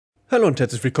Hallo und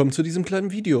herzlich willkommen zu diesem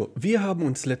kleinen Video. Wir haben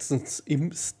uns letztens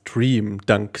im Stream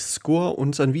dank Score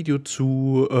uns ein Video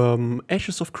zu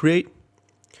Ashes of Creation.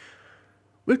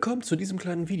 Willkommen zu diesem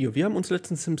kleinen Video. Wir haben uns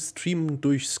letztens im Stream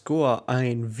durch Score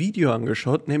ein Video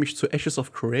angeschaut, nämlich zu Ashes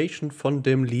of Creation von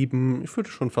dem lieben, ich würde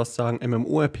schon fast sagen,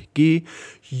 MMORPG,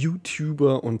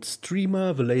 YouTuber und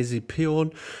Streamer, The Lazy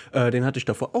Peon. Den hatte ich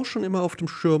davor auch schon immer auf dem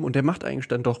Schirm und der macht eigentlich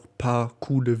dann doch ein paar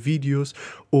coole Videos.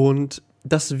 Und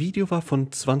das Video war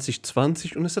von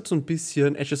 2020 und es hat so ein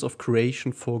bisschen Ashes of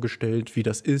Creation vorgestellt, wie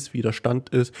das ist, wie der Stand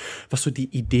ist, was so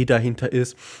die Idee dahinter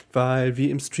ist, weil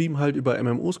wir im Stream halt über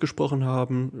MMOs gesprochen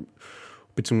haben,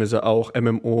 beziehungsweise auch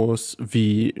MMOs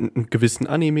wie einen gewissen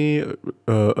Anime,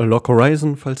 Log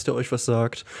Horizon, falls der euch was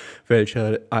sagt,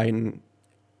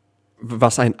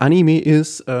 was ein Anime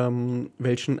ist,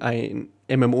 welchen ein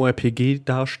MMORPG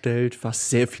darstellt, was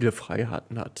sehr viele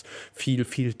Freiheiten hat,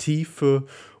 viel Tiefe.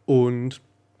 Und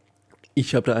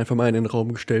ich habe da einfach mal in den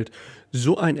Raum gestellt,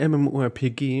 so ein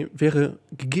MMORPG wäre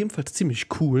gegebenenfalls ziemlich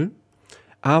cool,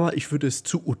 aber ich würde es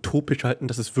zu utopisch halten,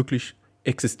 dass es wirklich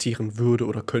existieren würde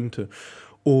oder könnte.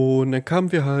 Und dann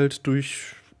kamen wir halt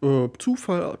durch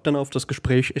Zufall dann auf das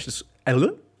Gespräch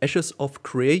Ashes of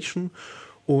Creation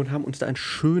und haben uns da ein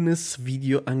schönes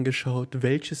Video angeschaut,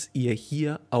 welches ihr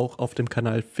hier auch auf dem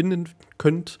Kanal finden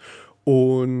könnt.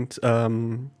 Und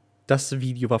das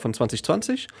Video war von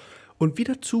 2020 und wie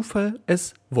der Zufall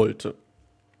es wollte,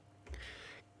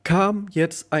 kam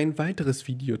jetzt ein weiteres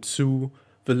Video zu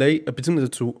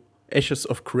beziehungsweise zu Ashes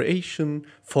of Creation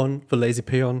von The Lazy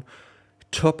Peon.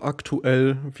 Top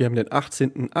aktuell. Wir haben den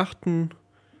 18.08.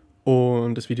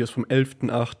 und das Video ist vom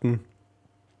 11.08.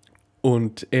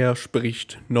 Und er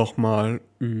spricht nochmal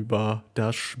über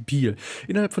das Spiel.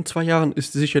 Innerhalb von 2 Jahren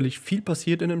ist sicherlich viel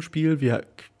passiert in dem Spiel. Wir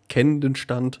kennen den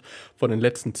Stand von den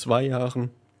letzten 2 Jahren.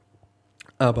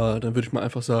 Aber dann würde ich mal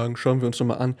einfach sagen, schauen wir uns noch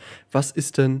mal an, was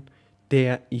ist denn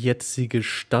der jetzige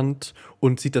Stand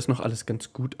und sieht das noch alles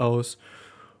ganz gut aus?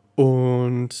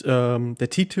 Und der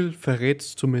Titel verrät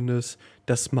zumindest,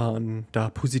 dass man da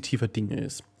positiver Dinge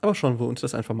ist. Aber schauen wir uns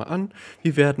das einfach mal an.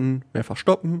 Wir werden mehrfach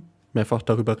stoppen, mehrfach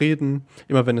darüber reden,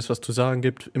 immer wenn es was zu sagen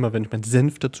gibt, immer wenn ich meinen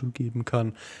Senf dazu geben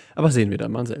kann. Aber sehen wir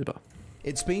dann mal selber.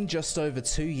 It's been just over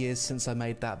 2 years since I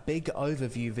made that big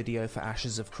overview video for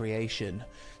Ashes of Creation.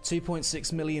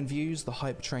 2.6 million views, the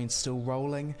hype train's still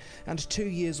rolling, and 2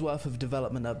 years worth of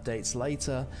development updates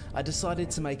later, I decided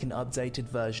to make an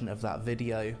updated version of that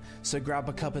video. So grab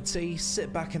a cup of tea,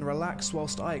 sit back and relax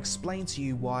whilst I explain to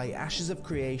you why Ashes of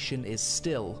Creation is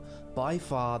still, by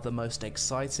far, the most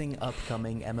exciting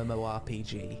upcoming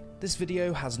MMORPG. This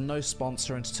video has no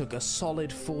sponsor and took a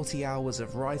solid 40 hours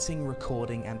of writing,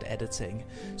 recording and editing.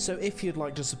 So if you'd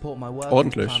like to support my work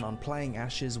and plan on playing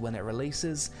Ashes when it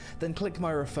releases, then click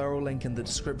my referral link in the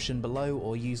description below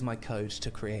or use my code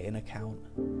to create an account.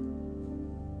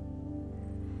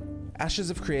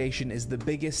 Ashes of Creation is the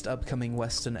biggest upcoming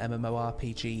Western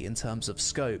MMORPG in terms of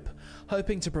scope,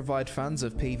 hoping to provide fans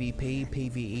of PvP,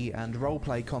 PvE and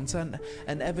roleplay content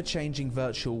an ever-changing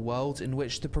virtual world in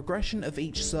which the progression of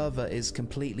each server is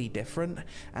completely different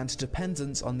and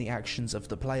dependent on the actions of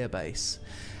the player base.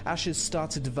 Ashes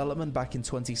started development back in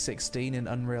 2016 in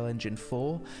Unreal Engine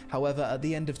 4, however at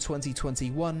the end of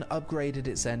 2021 upgraded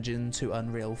its engine to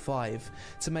Unreal 5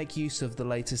 to make use of the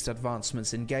latest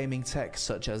advancements in gaming tech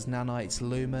such as Nanite,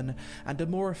 Lumen, and a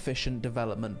more efficient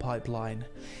development pipeline.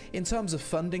 In terms of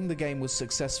funding, the game was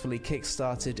successfully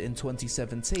kickstarted in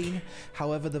 2017,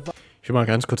 however Ich will mal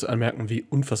ganz kurz anmerken, wie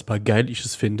unfassbar geil ich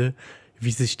es finde,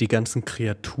 wie sich die ganzen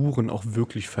Kreaturen auch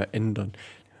wirklich verändern.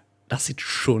 Das sieht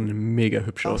schon mega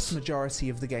hübsch aus. The vast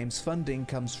majority of the game's funding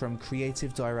comes from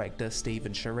creative director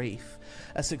Steven Sharif,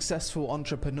 a successful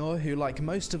entrepreneur who, like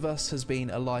most of us, has been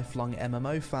a lifelong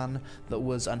MMO fan that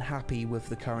was unhappy with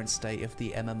the current state of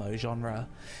the MMO genre.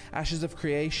 Ashes of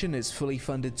Creation is fully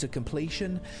funded to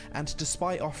completion, and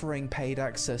despite offering paid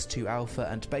access to alpha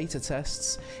and beta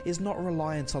tests, is not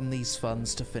reliant on these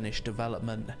funds to finish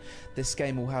development. This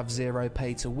game will have zero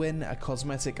pay to win, a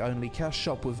cosmetic-only cash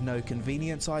shop with no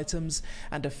convenience items,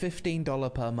 and a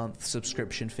 $15 per month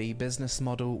subscription fee business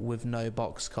model with no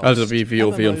box cost. Also wie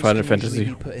WoW und Final Fantasy.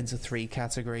 Be put into 3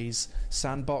 categories: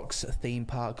 sandbox, theme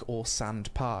park, or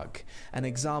sand park. An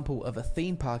example of a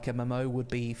theme park MMO would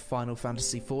be Final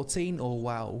Fantasy XIV or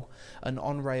WoW, an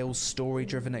on-rails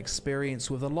story-driven experience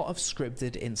with a lot of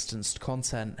scripted instanced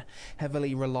content,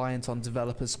 heavily reliant on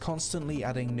developers constantly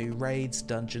adding new raids,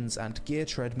 dungeons, and gear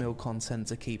treadmill content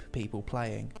to keep people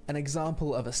playing. An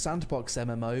example of a sandbox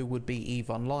MMO would be EVE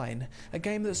Online, a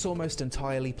game that's almost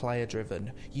entirely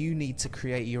player-driven. You need to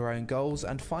create your own goals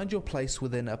and find your place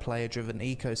within a player-driven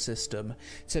ecosystem,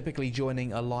 typically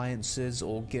joining alliances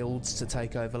or guilds to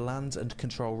take over land and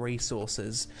control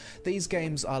resources. These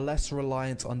games are less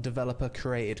reliant on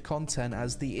developer-created content,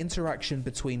 as the interaction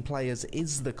between players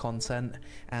is the content,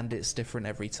 and it's different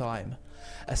every time.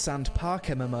 A Sand Park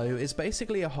MMO is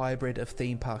basically a hybrid of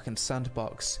theme park and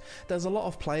sandbox. There's a lot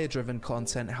of player-driven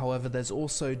content, however there's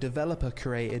also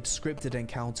developer-created scripted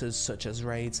encounters such as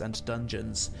raids and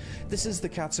dungeons. This is the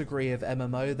category of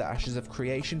MMO that Ashes of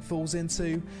Creation falls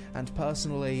into, and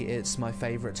personally it's my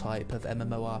favourite type of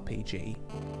MMORPG.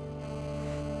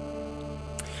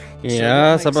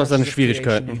 Ja, es hat aber seine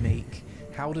Schwierigkeiten. Unique?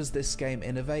 How does this game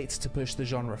innovate to push the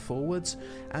genre forward?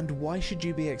 And why should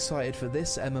you be excited for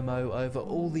this MMO over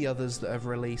all the others that have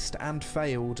released and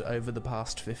failed over the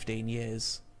past 15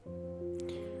 years?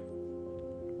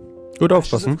 Gut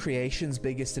Ashes aufpassen. of Creation's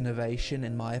biggest innovation,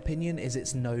 in my opinion, is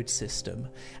its node system,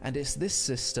 and it's this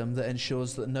system that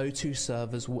ensures that no two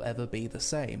servers will ever be the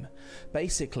same.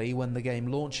 Basically, when the game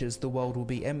launches, the world will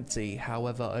be empty,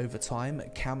 however over time,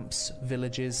 camps,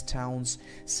 villages, towns,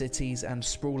 cities and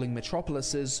sprawling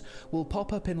metropolises will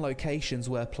pop up in locations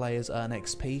where players earn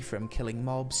XP from killing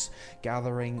mobs,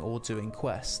 gathering or doing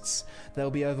quests. There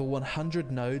will be over 100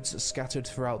 nodes scattered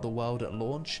throughout the world at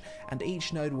launch, and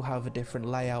each node will have a different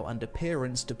layout and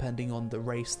appearance depending on the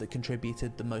race that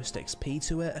contributed the most XP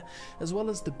to it, as well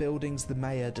as the buildings the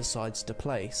mayor decides to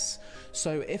place.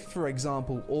 So if, for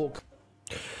example,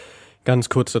 Ganz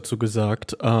kurz dazu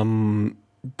gesagt,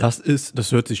 das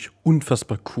hört sich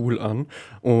unfassbar cool an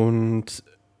und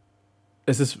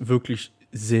es ist wirklich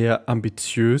sehr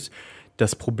ambitiös.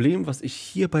 Das Problem, was ich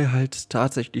hierbei halt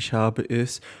tatsächlich habe,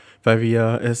 ist, weil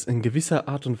wir es in gewisser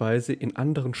Art und Weise in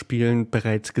anderen Spielen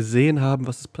bereits gesehen haben,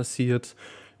 was es passiert,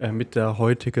 mit der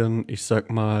heutigen, ich sag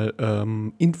mal,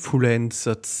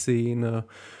 Influencer-Szene.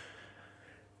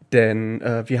 Denn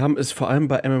wir haben es vor allem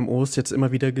bei MMOs jetzt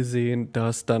immer wieder gesehen,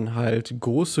 dass dann halt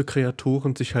große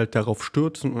Kreatoren sich halt darauf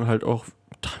stürzen und halt auch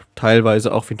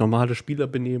teilweise auch wie normale Spieler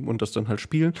benehmen und das dann halt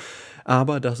spielen.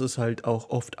 Aber dass es halt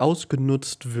auch oft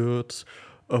ausgenutzt wird,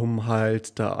 um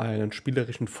halt da einen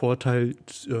spielerischen Vorteil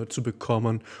zu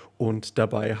bekommen und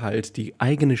dabei halt die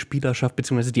eigene Spielerschaft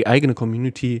bzw. die eigene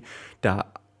Community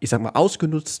da, ich sag mal,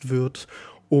 ausgenutzt wird,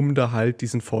 um da halt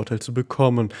diesen Vorteil zu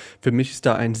bekommen. Für mich ist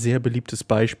da ein sehr beliebtes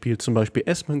Beispiel zum Beispiel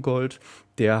Esmengold,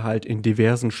 der halt in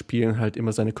diversen Spielen halt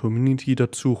immer seine Community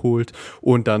dazu holt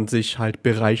und dann sich halt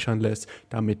bereichern lässt,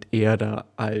 damit er da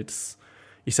als,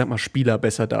 ich sag mal, Spieler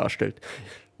besser darstellt.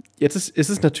 Jetzt ist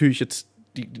es natürlich jetzt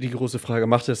die große Frage,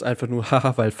 macht er das einfach nur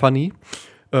haha, weil funny?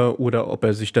 Oder ob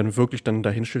er sich dann wirklich dann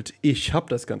dahin stellt, ich habe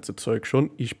das ganze Zeug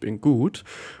schon, ich bin gut.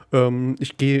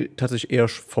 Ich gehe tatsächlich eher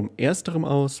vom Ersterem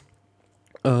aus,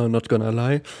 not gonna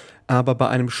lie. Aber bei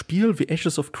einem Spiel wie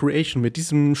Ashes of Creation mit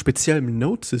diesem speziellen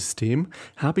Node-System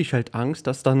habe ich halt Angst,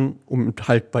 dass dann, um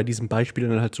halt bei diesem Beispiel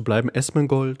dann halt zu bleiben,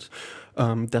 Esmengold,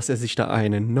 dass er sich da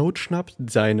einen Node schnappt,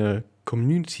 seine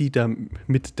Community da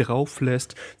mit drauf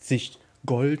lässt, sich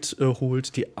Gold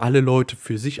holt, die alle Leute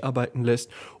für sich arbeiten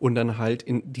lässt und dann halt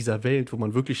in dieser Welt, wo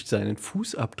man wirklich seinen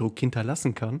Fußabdruck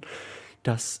hinterlassen kann,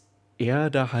 dass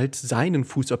er da halt seinen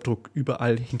Fußabdruck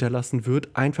überall hinterlassen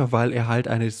wird, einfach weil er halt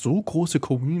eine so große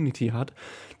Community hat,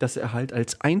 dass er halt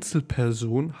als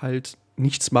Einzelperson halt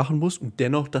nichts machen muss und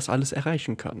dennoch das alles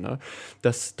erreichen kann. Ne?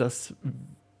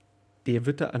 Der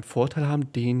wird da einen Vorteil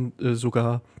haben, den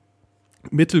sogar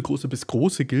mittelgroße bis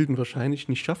große Gilden wahrscheinlich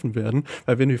nicht schaffen werden,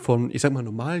 weil wenn wir von, ich sag mal,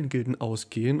 normalen Gilden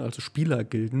ausgehen, also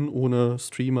Spielergilden ohne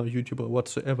Streamer, YouTuber,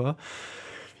 whatsoever,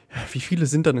 wie viele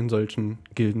sind dann in solchen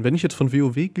Gilden? Wenn ich jetzt von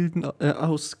WoW-Gilden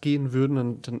ausgehen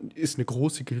würde, dann ist eine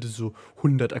große Gilde so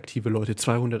 100 aktive Leute,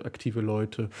 200 aktive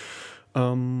Leute,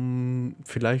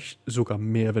 vielleicht sogar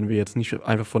mehr, wenn wir jetzt nicht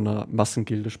einfach von einer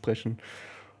Massengilde sprechen.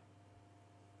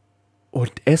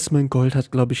 Und Esmengold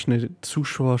hat, glaube ich, eine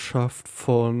Zuschauerschaft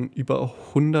von über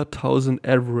 100.000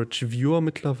 Average Viewer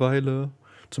mittlerweile.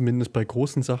 Zumindest bei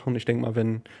großen Sachen. Ich denke mal,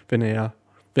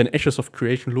 wenn Ashes of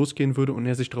Creation losgehen würde und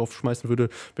er sich drauf schmeißen würde,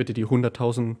 würde er die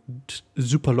 100.000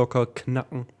 super locker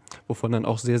knacken. Wovon dann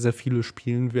auch sehr, sehr viele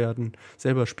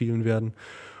selber spielen werden.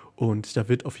 Und da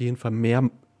wird auf jeden Fall mehr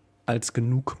als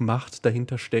genug Macht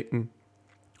dahinter stecken,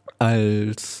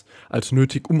 als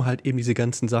nötig, um halt eben diese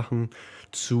ganzen Sachen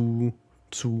zu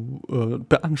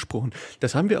beanspruchen.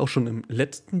 Das haben wir auch schon im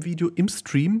letzten Video im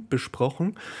Stream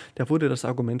besprochen. Da wurde das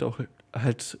Argument auch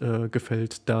halt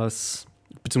gefällt,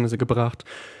 beziehungsweise gebracht,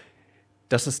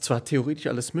 dass es zwar theoretisch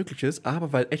alles möglich ist,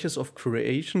 aber weil Ashes of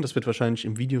Creation, das wird wahrscheinlich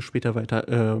im Video später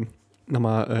weiter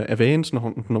nochmal erwähnt,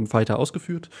 noch weiter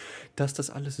ausgeführt, dass das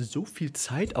alles so viel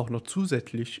Zeit auch noch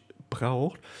zusätzlich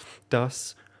braucht,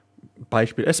 dass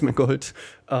Beispiel Esmengold,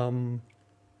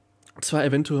 zwar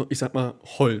eventuell, ich sag mal,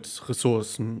 Holz,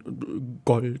 Ressourcen,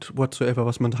 Gold, whatsoever,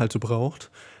 was man halt so braucht,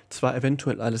 zwar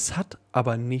eventuell alles hat,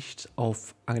 aber nicht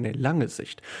auf eine lange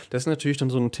Sicht. Das ist natürlich dann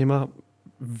so ein Thema,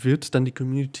 wird dann die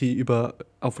Community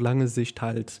auf lange Sicht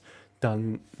halt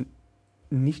dann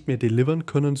nicht mehr delivern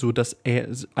können, sodass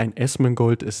ein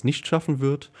Esmengold es nicht schaffen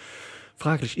wird.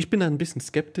 Fraglich. Ich bin da ein bisschen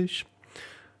skeptisch.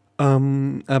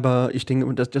 Aber ich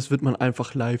denke, das wird man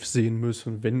einfach live sehen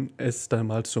müssen, wenn es dann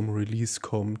mal zum Release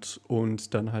kommt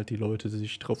und dann halt die Leute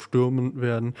sich drauf stürmen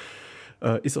werden.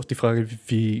 Ist auch die Frage,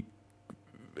 wie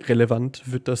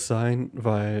relevant wird das sein,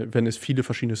 weil wenn es viele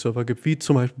verschiedene Server gibt, wie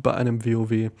zum Beispiel bei einem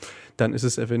WoW, dann ist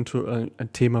es eventuell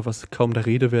ein Thema, was kaum der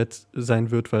Rede wert sein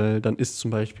wird, weil dann ist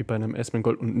zum Beispiel bei einem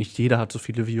Esmengold, und nicht jeder hat so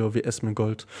viele WoW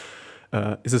Esmengold,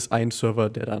 ist es ein Server,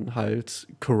 der dann halt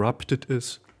corrupted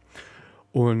ist.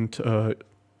 Und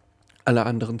alle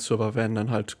anderen Server werden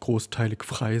dann halt großteilig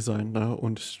frei sein, ne?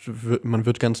 Und man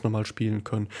wird ganz normal spielen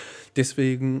können.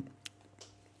 Deswegen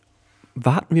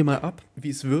warten wir mal ab, wie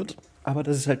es wird. Aber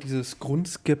das ist halt dieses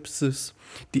Grundskepsis,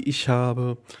 die ich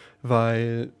habe,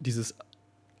 weil dieses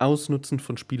Ausnutzen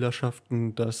von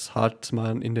Spielerschaften, das hat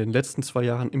man in den letzten 2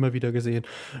 Jahren immer wieder gesehen.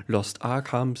 Lost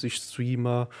Ark haben sich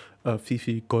Streamer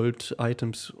viel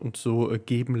Gold-Items und so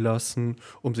geben lassen,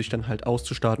 um sich dann halt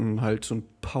auszustarten und halt so einen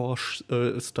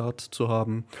Power-Start zu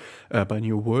haben. Bei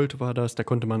New World war das, da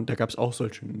gab es auch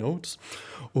solche Nodes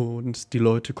und die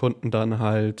Leute konnten dann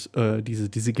halt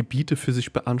diese Gebiete für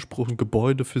sich beanspruchen,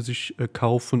 Gebäude für sich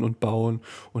kaufen und bauen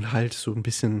und halt so ein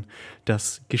bisschen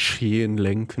das Geschehen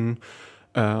lenken.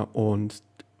 Und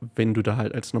wenn du da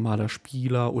halt als normaler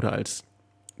Spieler oder als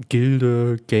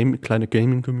Gilde, kleine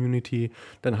Gaming-Community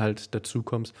dann halt dazu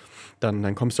kommst,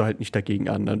 dann kommst du halt nicht dagegen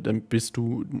an. Dann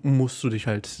musst du dich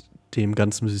halt dem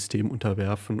ganzen System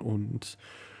unterwerfen und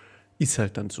ist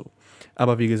halt dann so.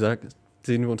 Aber wie gesagt,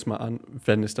 sehen wir uns mal an,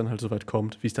 wenn es dann halt soweit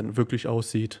kommt, wie es dann wirklich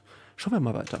aussieht. Schauen wir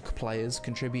mal weiter. Players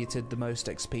contributed the most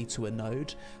XP to a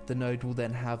node, the node will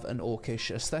then have an orcish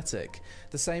aesthetic.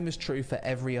 The same is true for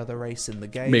every other race in the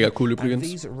game. Mega cool übrigens.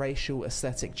 And these racial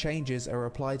aesthetic changes are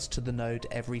applied to the node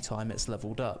every time it's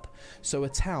leveled up. So a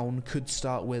town could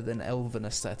start with an elven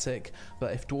aesthetic,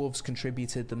 but if dwarves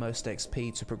contributed the most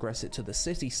XP to progress it to the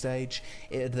city stage,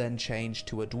 it would then change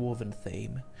to a dwarven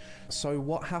theme. So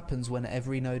what happens when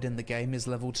every node in the game is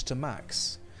leveled to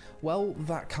max? Well,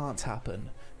 that can't happen.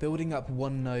 Building up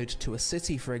one node to a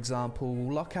city, for example,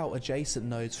 will lock out adjacent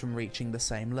nodes from reaching the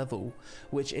same level,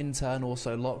 which in turn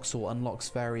also locks or unlocks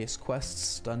various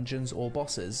quests, dungeons or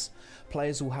bosses.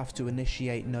 Players will have to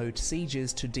initiate node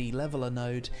sieges to de-level a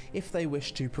node if they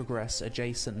wish to progress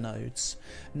adjacent nodes.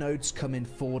 Nodes come in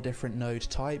 4 different node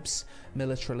types: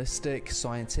 militaristic,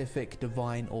 scientific,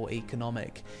 divine or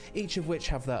economic, each of which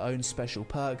have their own special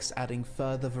perks, adding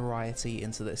further variety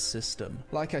into this system.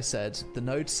 Like I said, the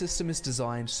node system is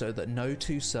designed so that no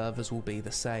 2 servers will be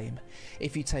the same.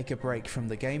 If you take a break from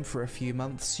the game for a few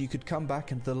months, you could come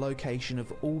back and the location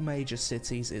of all major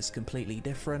cities is completely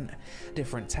different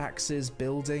taxes,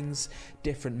 buildings,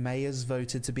 different mayors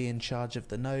voted to be in charge of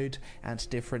the node, and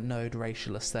different node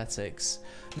racial aesthetics.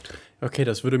 Okay,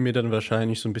 das würde mir dann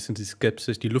wahrscheinlich so ein bisschen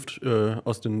die Luft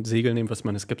aus den Segeln nehmen, was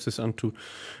meine Skepsis antut,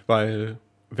 weil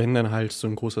wenn dann halt so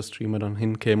ein großer Streamer dann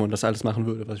hinkäme und das alles machen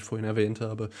würde, was ich vorhin erwähnt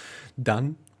habe,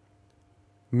 dann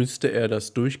müsste er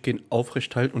das durchgehend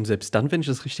aufrechthalten und selbst dann, wenn ich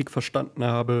es richtig verstanden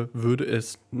habe, würde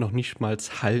es noch nicht mal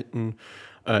halten,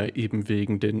 eben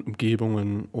wegen den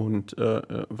Umgebungen und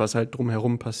was halt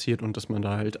drumherum passiert und dass man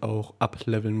da halt auch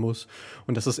ableveln muss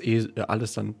und dass es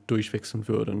alles dann durchwechseln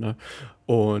würde, ne?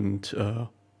 Und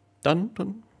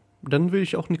dann will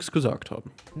ich auch nichts gesagt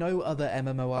haben. No other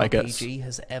MMORPG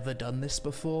has ever done this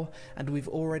before, and we've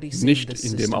already seen nicht this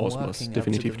in dem system Ausmaß, working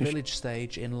definitiv up to the nicht. village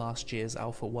stage in last year's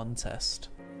Alpha 1 test.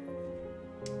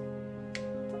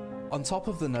 On top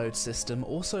of the node system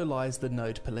also lies the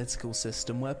node political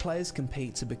system, where players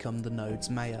compete to become the node's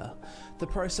mayor. The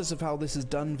process of how this is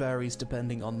done varies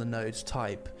depending on the node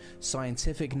type.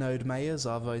 Scientific node mayors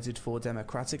are voted for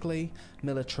democratically,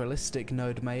 militaristic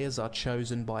node mayors are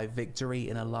chosen by victory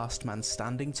in a last man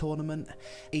standing tournament,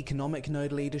 economic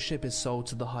node leadership is sold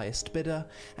to the highest bidder,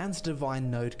 and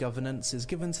divine node governance is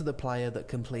given to the player that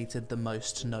completed the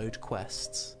most node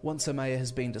quests. Once a mayor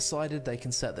has been decided, they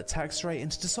can set the tax rate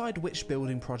and decide which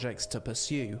building projects to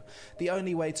pursue. The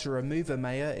only way to remove a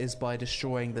mayor is by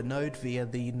destroying the node via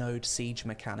the node siege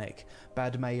mechanic.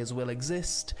 Bad mayors will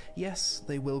exist, yes,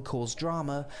 they will cause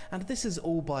drama, and this is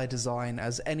all by design,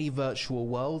 as any virtual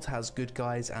world has good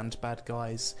guys and bad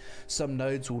guys. Some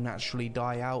nodes will naturally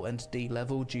die out and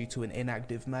de-level due to an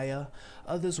inactive mayor,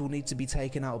 others will need to be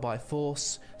taken out by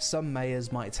force, some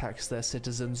mayors might tax their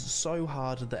citizens so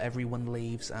hard that everyone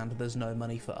leaves and there's no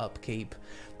money for upkeep.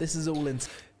 This is all in...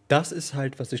 Das ist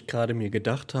halt, was ich gerade mir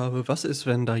gedacht habe. Was ist,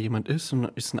 wenn da jemand ist und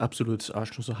ist ein absolutes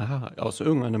Arschloch, so, haha, aus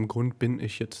irgendeinem Grund bin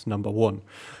ich jetzt Number One.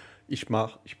 Ich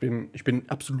bin ein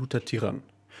absoluter Tyrann.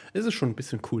 Es ist schon ein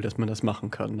bisschen cool, dass man das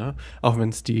machen kann, ne? Auch wenn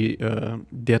es die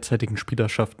derzeitigen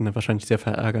Spielerschaften wahrscheinlich sehr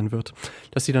verärgern wird.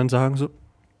 Dass sie dann sagen so,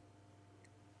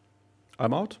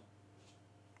 I'm out.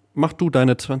 Mach du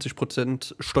deine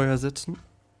 20% Steuer setzen.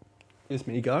 Ist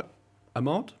mir egal. I'm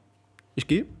out. Ich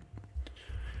gehe.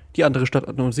 Die andere Stadt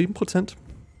hat nur 7%.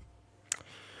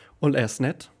 Und er ist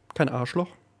nett, kein Arschloch.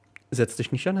 Setz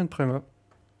dich nicht an den Pranger.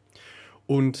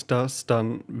 Und dass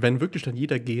dann, wenn wirklich dann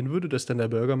jeder gehen würde, dass dann der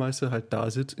Bürgermeister halt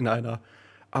da sitzt in einer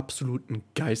absoluten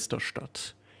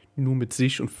Geisterstadt. Nur mit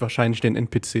sich und wahrscheinlich den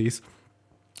NPCs.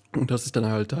 Und dass es dann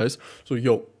halt da ist, so,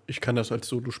 yo, ich kann das als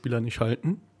Solospieler nicht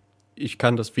halten. Ich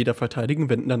kann das weder verteidigen,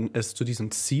 wenn dann es zu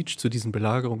diesem Siege, zu diesen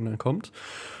Belagerungen dann kommt.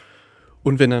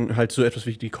 Und wenn dann halt so etwas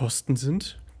wie die Kosten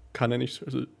sind, kann er nicht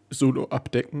solo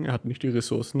abdecken, er hat nicht die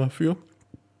Ressourcen dafür.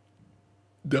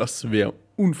 Das wäre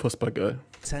unfassbar geil.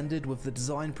 Intended with the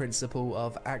design principle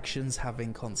of actions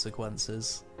having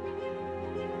consequences.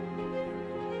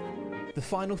 The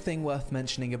final thing worth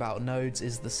mentioning about nodes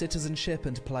is the citizenship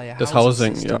and player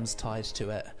housing systems tied to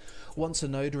it. Once a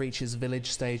node reaches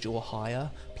village stage or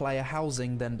higher, player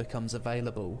housing then becomes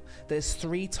available. There's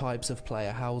 3 types of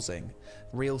player housing.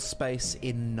 Real space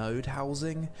in node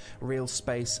housing, real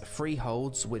space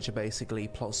freeholds, which are basically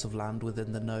plots of land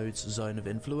within the node's zone of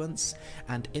influence,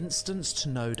 and instanced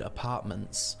node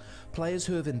apartments. Players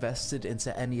who have invested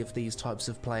into any of these types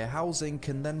of player housing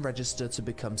can then register to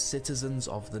become citizens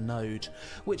of the node,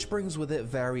 which brings with it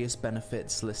various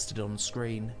benefits listed on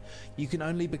screen. You can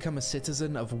only become a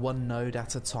citizen of one node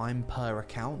at a time per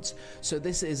account, so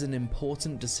this is an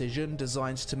important decision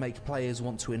designed to make players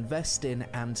want to invest in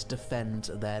and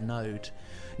defend their node.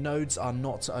 Nodes are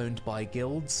not owned by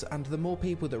guilds, and the more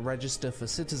people that register for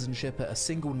citizenship at a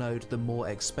single node, the more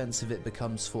expensive it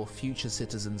becomes for future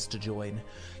citizens to join.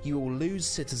 You will lose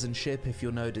citizenship if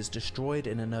your node is destroyed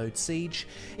in a node siege.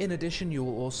 In addition, you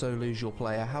will also lose your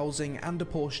player housing and a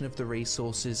portion of the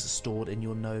resources stored in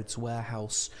your node's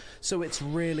warehouse. So it's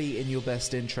really in your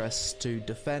best interests to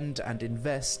defend and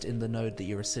invest in the node that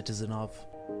you're a citizen of.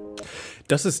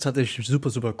 Das ist tatsächlich super,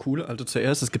 super cool. Also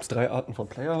zuerst, es gibt 3 Arten von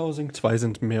Player Housing. 2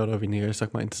 sind mehr oder weniger, ich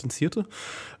sag mal, instanzierte.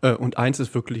 Und 1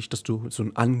 ist wirklich, dass du so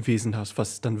ein Anwesen hast,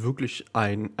 was dann wirklich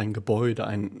ein Gebäude,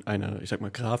 eine, ich sag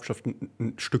mal, Grafschaft,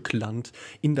 ein Stück Land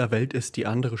in der Welt ist, die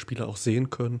andere Spieler auch sehen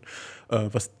können,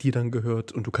 was dir dann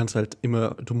gehört. Und du kannst halt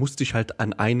immer, du musst dich halt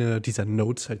an eine dieser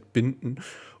Nodes halt binden.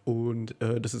 Und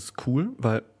das ist cool,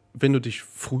 weil wenn du dich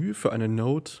früh für eine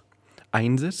Node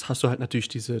einsetzt, hast du halt natürlich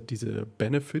diese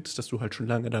Benefits, dass du halt schon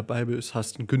lange dabei bist,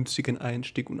 hast einen günstigen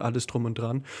Einstieg und alles drum und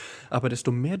dran. Aber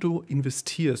desto mehr du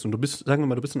investierst, und du bist, sagen wir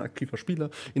mal, du bist ein aktiver Spieler,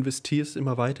 investierst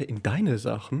immer weiter in deine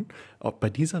Sachen, auch bei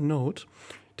dieser Node,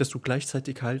 dass du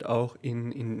gleichzeitig halt auch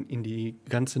in die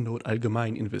ganze Node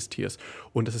allgemein investierst.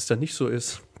 Und dass es dann nicht so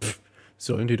ist,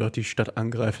 sollen die dort die Stadt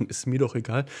angreifen, ist mir doch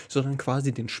egal, sondern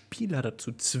quasi den Spieler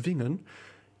dazu zwingen,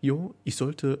 jo, ich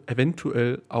sollte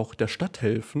eventuell auch der Stadt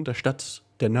helfen, der Stadt,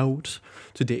 der Node,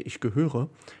 zu der ich gehöre,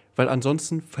 weil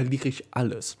ansonsten verliere ich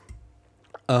alles.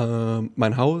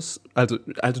 Mein Haus, also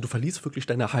du verlierst wirklich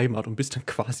deine Heimat und bist dann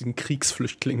quasi ein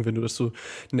Kriegsflüchtling, wenn du das so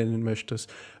nennen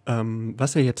möchtest.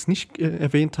 Was er jetzt nicht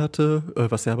erwähnt hatte,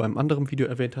 was er aber im anderen Video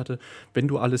erwähnt hatte, wenn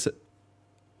du alles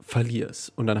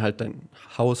verlierst und dann halt dein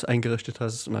Haus eingerichtet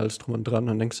hast und alles drum und dran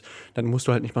und denkst, dann musst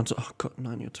du halt nicht mal so, ach Gott,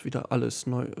 nein, jetzt wieder alles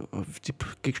neu, die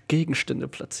Gegenstände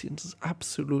platzieren, das ist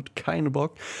absolut kein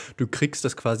Bock. Du kriegst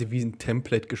das quasi wie ein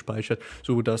Template gespeichert,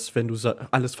 so dass, wenn du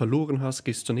alles verloren hast,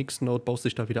 gehst zur nächsten Node, baust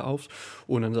dich da wieder auf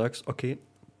und dann sagst, okay,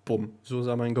 bumm, so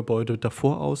sah mein Gebäude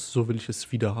davor aus, so will ich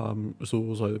es wieder haben,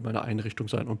 so soll meine Einrichtung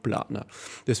sein und bla, bla.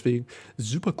 Deswegen,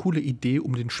 super coole Idee,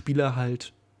 um den Spieler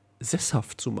halt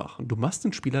sesshaft zu machen. Du machst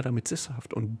den Spieler damit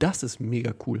sesshaft und das ist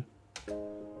mega cool.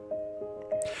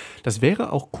 Das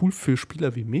wäre auch cool für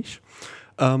Spieler wie mich,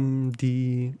 ich bin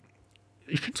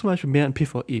zum Beispiel mehr ein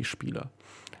PvE-Spieler.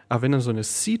 Aber wenn dann so eine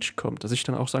Siege kommt, dass ich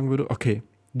dann auch sagen würde, okay,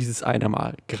 dieses eine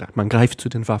Mal, man greift zu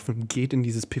den Waffen, geht in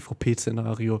dieses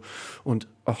PvP-Szenario und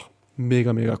ach,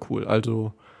 mega, mega cool.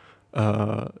 Also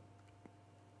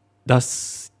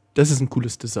Das ist ein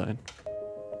cooles Design.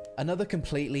 Another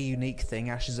completely unique thing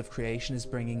Ashes of Creation is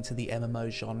bringing to the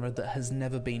MMO genre that has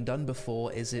never been done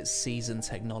before is its season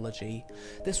technology.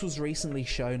 This was recently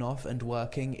shown off and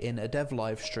working in a dev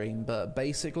livestream, but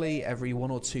basically every 1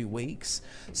 or 2 weeks,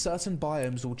 certain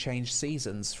biomes will change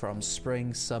seasons from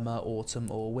spring, summer,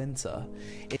 autumn or winter.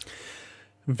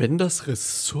 Wenn das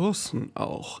Ressourcen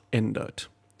auch ändert,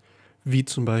 wie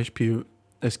zum Beispiel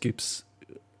es gibt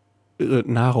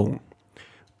Nahrung,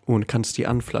 und kannst die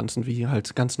anpflanzen, wie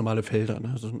halt ganz normale Felder,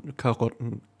 ne? Also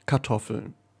Karotten,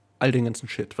 Kartoffeln, all den ganzen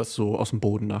Shit, was so aus dem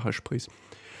Boden nachher sprießt.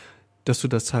 Dass du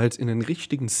das halt in den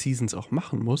richtigen Seasons auch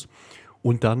machen musst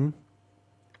und dann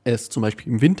es zum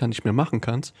Beispiel im Winter nicht mehr machen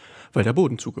kannst, weil der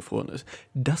Boden zugefroren ist.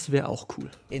 Das wäre auch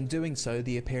cool. In doing so,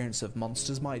 the appearance of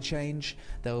monsters might change,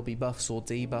 there will be buffs or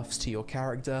debuffs to your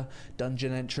character,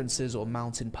 dungeon entrances or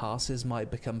mountain passes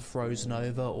might become frozen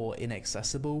over or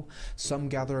inaccessible, some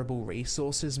gatherable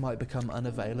resources might become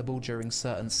unavailable during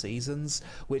certain seasons,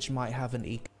 which might have an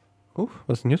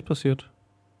Was ist denn jetzt passiert?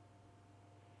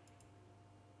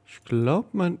 Ich glaube,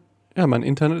 mein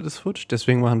Internet ist futsch,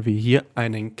 deswegen machen wir hier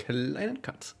einen kleinen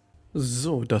Cut.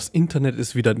 So, das Internet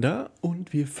ist wieder da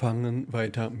und wir fangen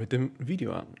weiter mit dem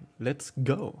Video an. Let's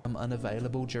go.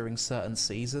 Unavailable during certain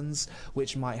seasons,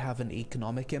 which might have an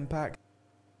economic impact.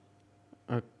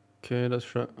 Okay, das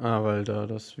schon. Weil da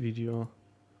das Video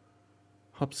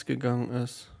hops gegangen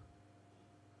ist.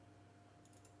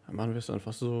 Dann machen wir es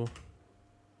einfach so.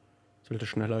 Sollte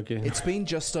schneller gehen. It's been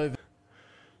just over.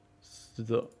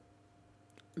 So.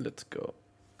 Let's go.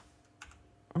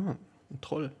 Ein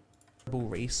Troll.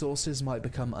 Resources might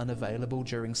become unavailable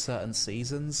during certain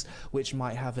seasons, which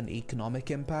might have an economic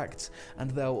impact,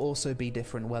 and there'll also be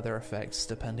different weather effects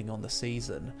depending on the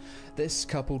season. This,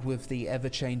 coupled with the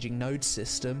ever-changing node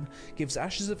system, gives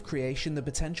Ashes of Creation the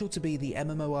potential to be the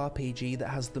MMORPG that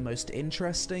has the most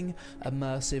interesting,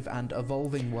 immersive and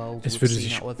evolving world Es würde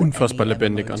sich unfassbar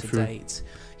lebendig anfühlen.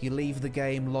 You leave the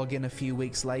game, log in a few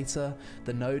weeks later,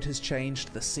 the node has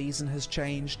changed, the season has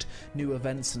changed, new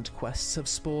events and quests have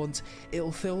spawned.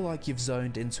 It'll feel like you've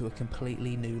zoned into a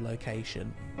completely new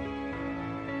location.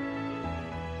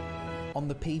 On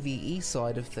the PvE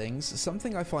side of things,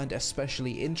 something I find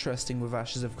especially interesting with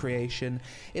Ashes of Creation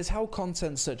is how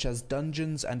content such as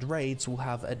dungeons and raids will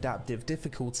have adaptive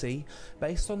difficulty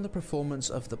based on the performance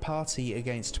of the party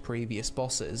against previous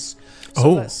bosses.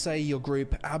 So let's say your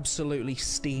group absolutely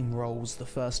steamrolls the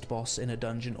first boss in a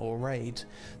dungeon or raid.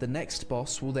 The next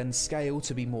boss will then scale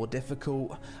to be more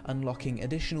difficult, unlocking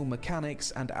additional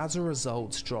mechanics and as a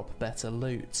result drop better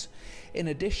loot. In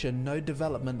addition, node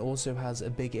development also has a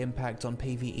big impact on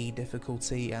PvE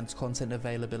difficulty and content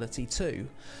availability too.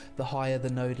 The higher the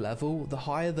node level, the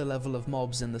higher the level of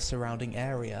mobs in the surrounding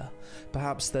area.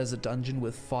 Perhaps there's a dungeon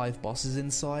with 5 bosses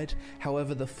inside,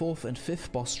 however the 4th and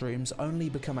 5th boss rooms only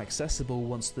become accessible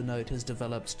once the node has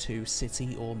developed to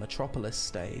city or metropolis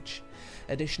stage.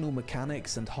 Additional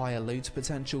mechanics and higher loot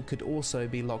potential could also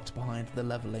be locked behind the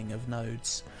leveling of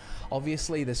nodes.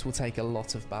 Obviously this will take a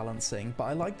lot of balancing, but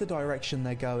I like the direction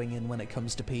they're going in when it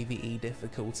comes to PvE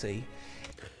difficulty.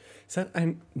 Es hat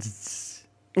ein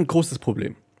großes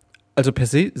Problem. Also per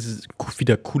se ist es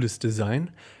wieder cooles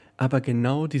Design, aber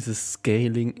genau dieses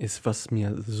Scaling ist, was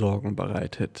mir Sorgen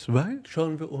bereitet. Weil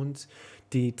schauen wir uns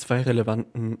die 2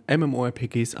 relevanten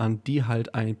MMORPGs an, die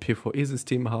halt ein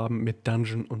PvE-System haben mit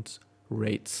Dungeon und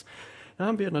Raids. Da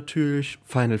haben wir natürlich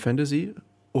Final Fantasy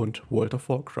und World of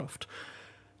Warcraft.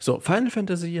 So, Final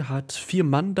Fantasy hat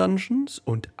 4-Mann-Dungeons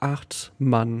und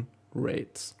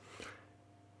 8-Mann-Raids.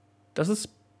 Das ist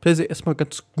per se erstmal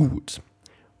ganz gut.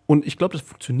 Und ich glaube, das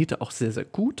funktioniert auch sehr, sehr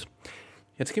gut.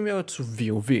 Jetzt gehen wir aber zu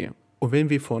WoW. Und wenn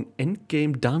wir von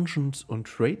Endgame, Dungeons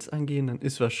und Raids angehen, dann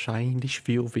ist wahrscheinlich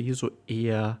WoW so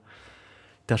eher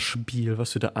das Spiel,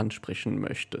 was du da ansprechen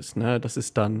möchtest. Ne? Das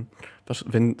ist dann,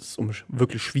 wenn es um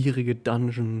wirklich schwierige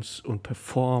Dungeons und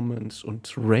Performance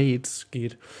und Raids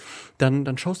geht,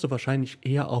 dann schaust du wahrscheinlich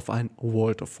eher auf ein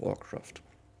World of Warcraft.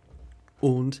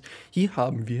 Und hier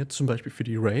haben wir zum Beispiel für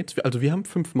die Raids, also wir haben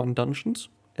 5-Mann-Dungeons,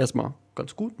 erstmal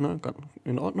ganz gut, ne? Ganz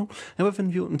in Ordnung. Aber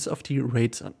wenn wir uns auf die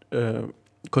Raids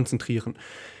konzentrieren,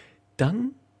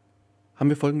 dann haben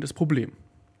wir folgendes Problem.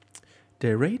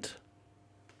 Der Raid,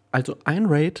 also ein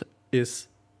Raid ist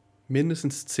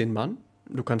mindestens 10 Mann.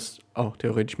 Du kannst auch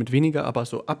theoretisch mit weniger, aber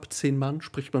so ab 10 Mann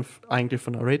spricht man eigentlich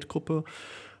von einer Raid-Gruppe,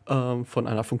 von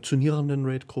einer funktionierenden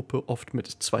Raid-Gruppe, oft mit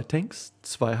 2 Tanks,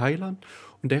 2 Heilern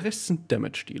und der Rest sind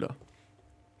Damage-Dealer.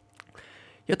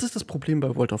 Jetzt ist das Problem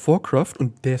bei World of Warcraft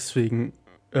und deswegen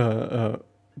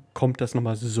kommt das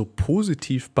nochmal so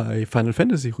positiv bei Final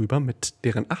Fantasy rüber mit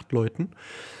deren 8 Leuten,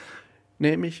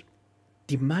 nämlich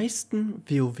Die meisten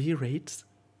WoW-Raids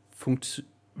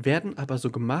werden aber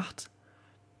so gemacht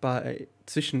bei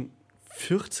zwischen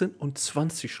 14 und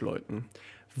 20 Leuten,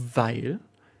 weil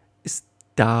es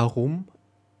darum,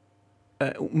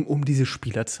 um diese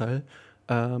Spielerzahl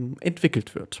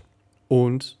entwickelt wird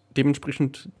und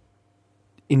dementsprechend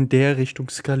in der Richtung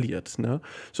skaliert. Ne?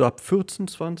 So ab 14,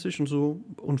 20 und so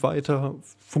und weiter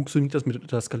funktioniert das mit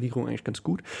der Skalierung eigentlich ganz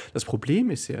gut. Das Problem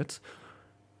ist jetzt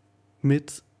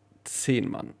mit 10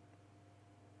 Mann.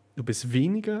 Du bist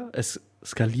weniger, es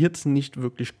skaliert nicht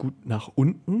wirklich gut nach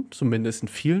unten, zumindest in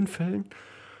vielen Fällen.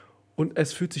 Und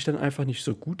es fühlt sich dann einfach nicht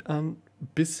so gut an,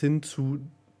 bis hin zu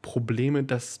Probleme,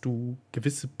 dass du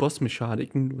gewisse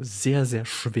Bossmechaniken nur sehr, sehr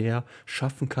schwer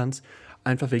schaffen kannst,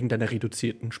 einfach wegen deiner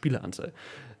reduzierten Spieleranzahl.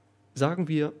 Sagen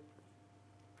wir,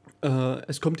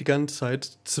 es kommt die ganze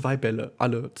Zeit 2 Bälle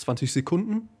alle 20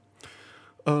 Sekunden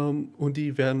und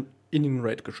die werden in den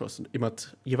Raid geschossen. Immer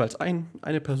jeweils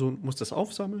eine Person muss das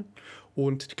aufsammeln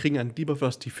und die kriegen einen Debuff,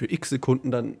 was die für x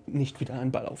Sekunden dann nicht wieder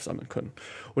einen Ball aufsammeln können.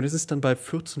 Und es ist dann bei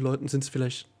 14 Leuten sind es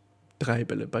vielleicht 3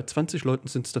 Bälle, bei 20 Leuten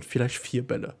sind es dann vielleicht 4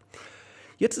 Bälle.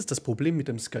 Jetzt ist das Problem mit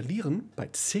dem Skalieren bei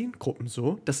 10 Gruppen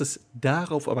so, dass es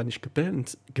darauf aber nicht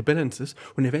gebalanced ist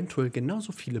und eventuell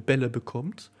genauso viele Bälle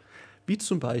bekommt, wie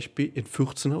zum Beispiel in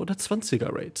 14er oder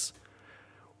 20er Raids.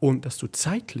 Und dass du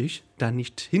zeitlich da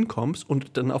nicht hinkommst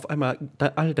und dann auf einmal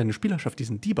alle deine Spielerschaft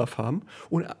diesen Debuff haben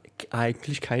und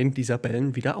eigentlich keinen dieser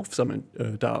Bällen wieder aufsammeln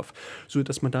darf. So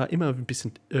dass man da immer ein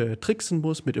bisschen tricksen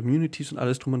muss mit Immunities und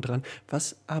alles drum und dran,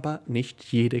 was aber nicht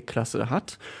jede Klasse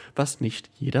hat, was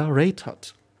nicht jeder Raid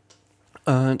hat.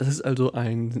 Das ist also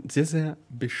ein sehr, sehr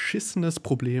beschissenes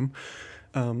Problem.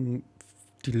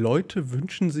 Die Leute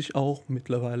wünschen sich auch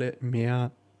mittlerweile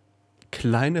mehr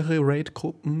kleinere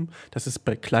Raid-Gruppen, dass es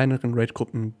bei kleineren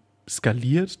Raid-Gruppen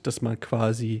skaliert, dass man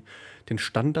quasi den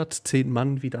Standard 10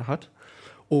 Mann wieder hat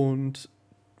und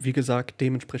wie gesagt,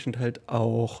 dementsprechend halt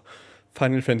auch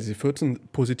Final Fantasy XIV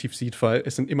positiv sieht, weil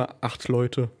es sind immer 8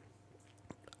 Leute.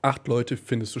 8 Leute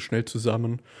findest du schnell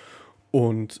zusammen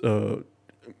und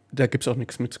da gibt es auch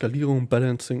nichts mit Skalierung,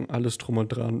 Balancing, alles drum und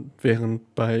dran,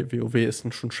 während bei WoW es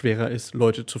dann schon schwerer ist,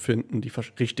 Leute zu finden, die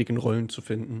richtigen Rollen zu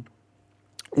finden.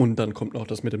 Und dann kommt noch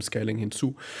das mit dem Scaling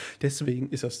hinzu. Deswegen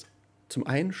ist das zum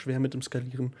einen schwer mit dem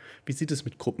Skalieren. Wie sieht es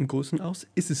mit Gruppengrößen aus?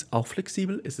 Ist es auch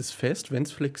flexibel? Ist es fest? Wenn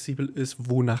es flexibel ist,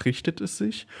 wonach richtet es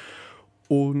sich?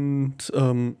 Und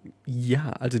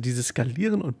ja, also dieses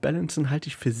Skalieren und Balancen halte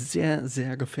ich für sehr,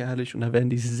 sehr gefährlich. Und da werden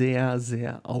die sehr,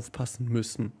 sehr aufpassen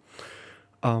müssen.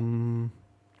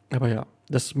 Aber ja,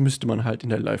 das müsste man halt in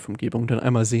der Live-Umgebung dann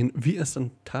einmal sehen, wie es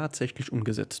dann tatsächlich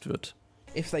umgesetzt wird.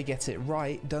 If they get it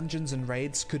right, dungeons and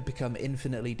raids could become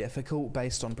infinitely difficult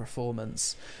based on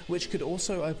performance, which could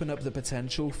also open up the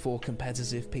potential for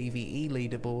competitive PvE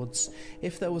leaderboards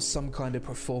if there was some kind of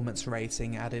performance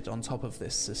rating added on top of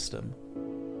this system.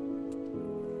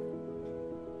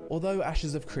 Although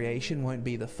Ashes of Creation won't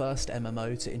be the first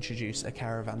MMO to introduce a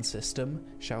caravan system,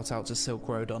 shout out to Silk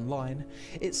Road Online,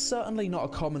 it's certainly not a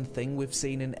common thing we've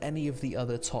seen in any of the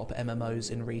other top MMOs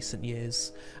in recent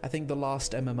years. I think the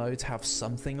last MMO to have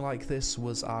something like this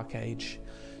was Arcade.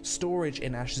 Storage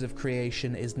in Ashes of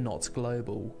Creation is not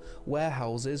global.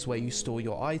 Warehouses where you store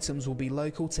your items will be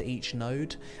local to each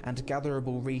node, and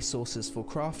gatherable resources for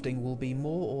crafting will be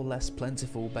more or less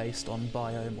plentiful based on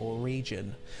biome or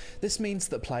region. This means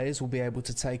that players will be able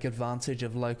to take advantage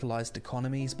of localized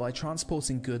economies by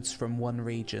transporting goods from one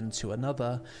region to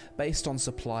another, based on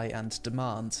supply and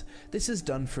demand. This is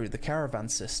done through the caravan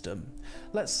system.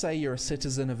 Let's say you're a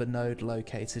citizen of a node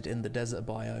located in the desert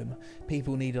biome.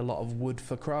 People need a lot of wood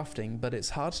for crafting, but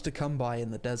it's hard to come by in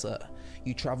the desert.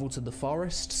 You travel to the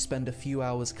forest, spend a few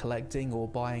hours collecting or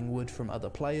buying wood from other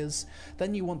players,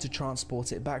 then you want to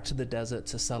transport it back to the desert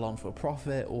to sell on for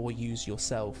profit or use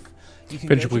yourself. You can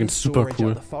go to the storage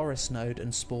at the forest node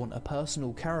and spawn a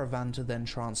personal caravan to then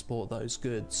transport those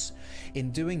goods.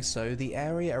 In doing so, the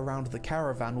area around the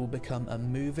caravan will become a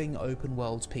moving open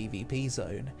world PvP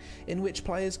zone, in which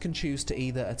players can choose to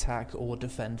either attack or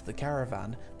defend the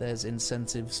caravan. There's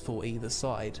incentives for either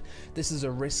side. This is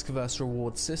a risk versus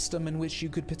reward system in which you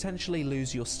could potentially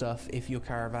lose your stuff if your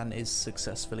caravan is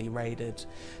successfully raided.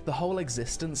 The whole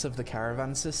existence of the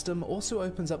caravan system also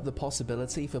opens up the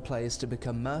possibility for players to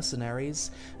become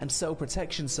mercenaries and sell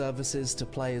protection services to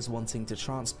players wanting to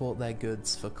transport their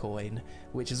goods for coin,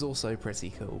 which is also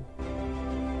pretty cool.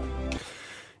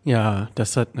 Ja,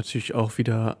 das hat natürlich auch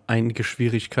wieder einige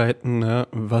Schwierigkeiten, ne?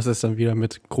 Was ist dann wieder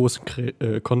mit großen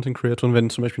Content-Creatoren,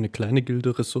 wenn zum Beispiel eine kleine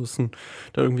Gilde Ressourcen,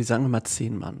 da irgendwie, sagen wir mal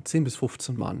 10 Mann, 10 bis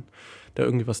 15 Mann, da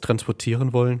irgendwie was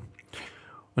transportieren wollen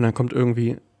und dann kommt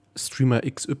irgendwie Streamer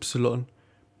XY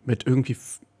mit irgendwie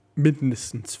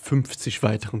mindestens 50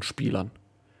 weiteren Spielern.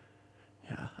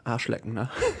 Ja, Arschlecken, ne?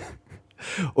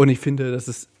 Und ich finde, das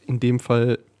ist in dem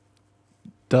Fall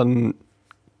dann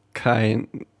kein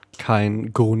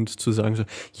Grund zu sagen, so,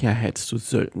 ja, hättest du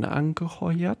Söldner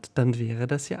angeheuert, dann wäre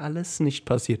das ja alles nicht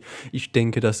passiert. Ich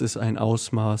denke, das ist ein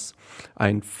Ausmaß,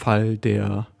 ein Fall,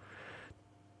 der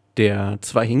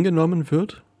zwar hingenommen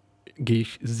wird, gehe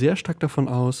ich sehr stark davon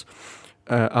aus,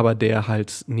 aber der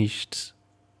halt nicht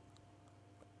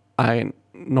keine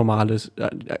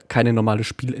normale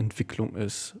Spielentwicklung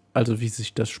ist. Also wie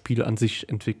sich das Spiel an sich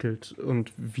entwickelt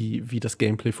und wie das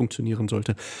Gameplay funktionieren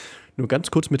sollte. Nur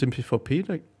ganz kurz mit dem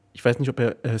PvP, ich weiß nicht, ob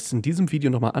er es in diesem Video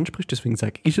nochmal anspricht, deswegen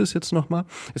sage ich es jetzt nochmal.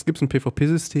 Es gibt ein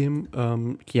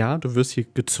PvP-System, ja, du wirst hier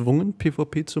gezwungen,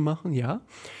 PvP zu machen, ja.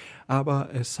 Aber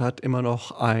es hat immer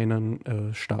noch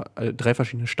 3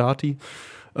 verschiedene Stati.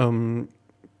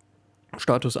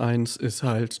 Status 1 ist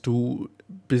halt, du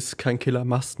bist kein Killer,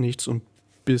 machst nichts und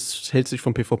hältst dich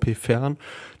vom PvP fern.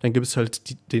 Dann gibt es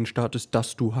halt den Status,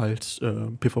 dass du halt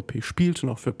PvP spielst und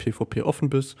auch für PvP offen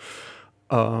bist.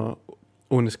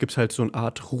 Und es gibt halt so eine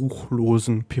Art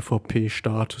ruchlosen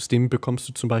PvP-Status. Den bekommst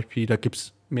du zum Beispiel, da gibt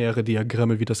es mehrere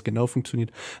Diagramme, wie das genau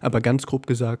funktioniert. Aber ganz grob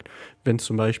gesagt, wenn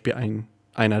zum Beispiel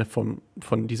einer von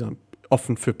dieser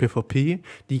offen für PvP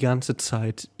die ganze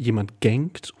Zeit jemand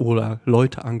gankt oder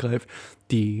Leute angreift,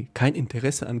 die kein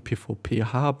Interesse an PvP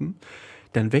haben,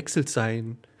 dann wechselt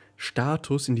sein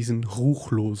Status in diesen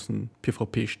ruchlosen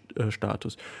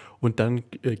PvP-Status. Und dann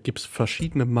gibt es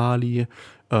verschiedene Mali,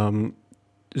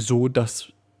 so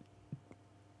dass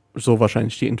so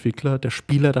wahrscheinlich die Entwickler, der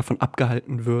Spieler davon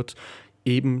abgehalten wird,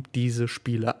 eben diese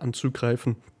Spieler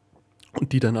anzugreifen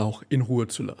und die dann auch in Ruhe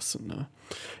zu lassen. Ne?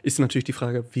 Ist natürlich die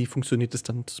Frage, wie funktioniert es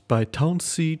dann bei Town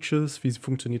Sieges, wie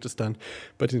funktioniert es dann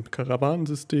bei diesem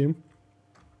Karawanensystem?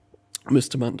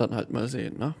 Müsste man dann halt mal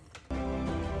sehen, ne?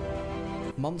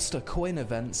 Monster coin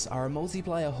events are a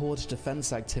multiplayer horde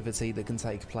defense activity that can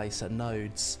take place at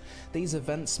nodes. These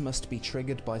events must be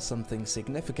triggered by something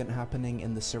significant happening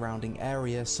in the surrounding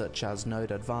area, such as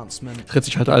node advancement, dreht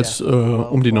sich halt als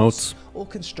die Nodes, or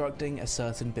constructing a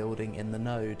certain building in the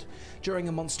node. During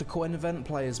a monster coin event,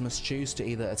 players must choose to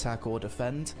either attack or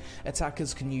defend.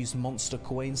 Attackers can use monster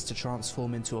coins to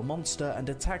transform into a monster and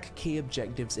attack key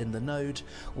objectives in the node,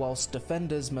 whilst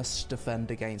defenders must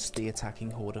defend against the attacking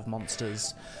horde of monsters.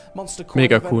 Monster coin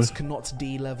events cannot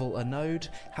de-level a node,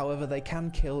 however they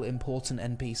can kill important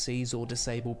NPCs or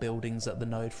disable buildings at the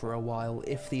node for a while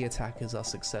if the attackers are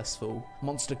successful.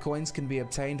 Monster coins can be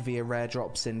obtained via rare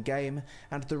drops in-game,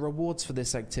 and the rewards for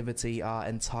this activity are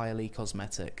entirely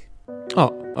cosmetic.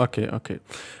 Oh, okay.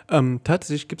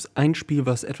 Tatsächlich gibt es ein Spiel,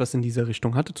 was etwas in dieser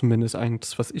Richtung hatte, zumindest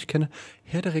eins, was ich kenne,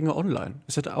 Herr der Ringe Online.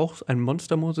 Es hatte auch einen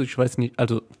Monster-Modus, ich weiß nicht,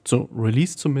 also so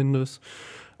Release zumindest,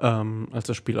 als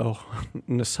das Spiel auch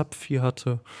eine Sub 4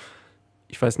 hatte.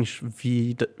 Ich weiß nicht,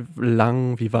 wie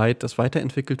weit das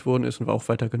weiterentwickelt worden ist und auch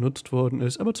weiter genutzt worden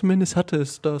ist, aber zumindest hatte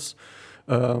es das.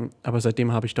 Aber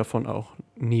seitdem habe ich davon auch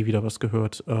nie wieder was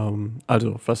gehört.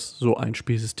 Also was so ein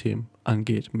Spielsystem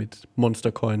angeht mit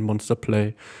Monster Coin, Monster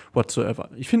Play, whatsoever.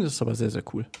 Ich finde es aber sehr, sehr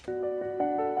cool.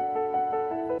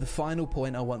 The final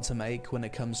point I want to make when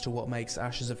it comes to what makes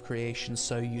Ashes of Creation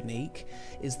so unique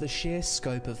is the sheer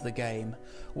scope of the game.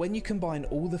 When you combine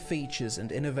all the features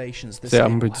and innovations this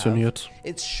game will have,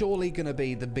 it's surely going to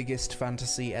be the biggest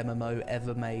fantasy MMO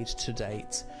ever made to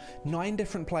date. 9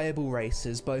 different playable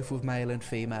races, both with male and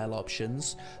female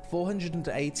options,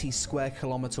 480 square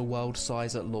kilometer world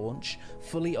size at launch,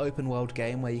 fully open world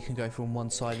game where you can go from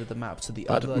one side of the map to the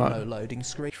other, no loading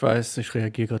screen. Ich weiß, ich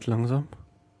reagiere gerade langsam.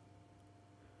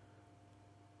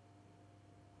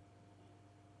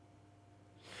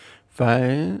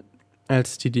 Weil,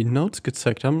 als die Notes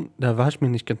gezeigt haben, da war ich mir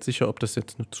nicht ganz sicher, ob das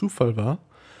jetzt nur Zufall war,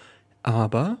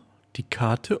 aber die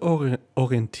Karte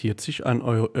orientiert sich an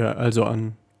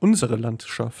unsere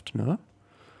Landschaft, ne?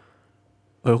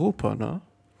 Europa, ne?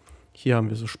 Hier haben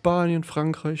wir so Spanien,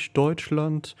 Frankreich,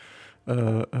 Deutschland,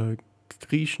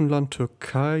 Griechenland,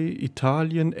 Türkei,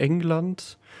 Italien,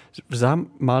 England. Sah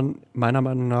man meiner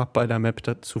Meinung nach bei der Map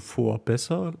da zuvor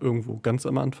besser, irgendwo ganz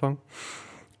am Anfang.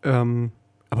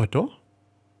 Aber doch,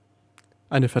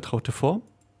 eine vertraute Form.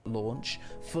 Launch,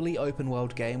 fully open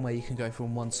world game where you can go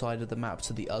from one side of the map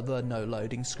to the other, no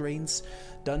loading screens,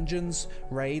 dungeons,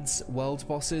 raids, world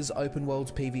bosses, open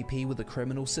world PvP with a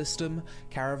criminal system,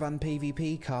 caravan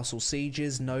PvP, castle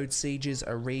sieges, node sieges,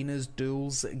 arenas,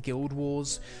 duels, guild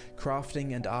wars,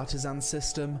 crafting and artisan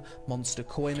system, monster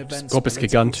coin events,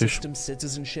 political system,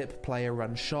 citizenship, player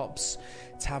run shops,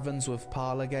 taverns with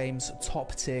parlor games,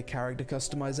 top tier character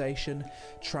customization,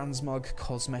 transmog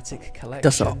cosmetic collection,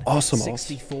 das sah awesome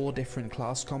 64 4 different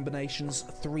class combinations,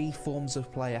 3 forms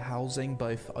of player housing,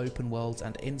 both open world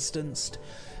and instanced,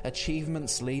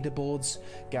 achievements, leaderboards,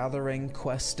 gathering,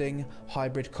 questing,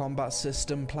 hybrid combat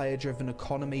system, player-driven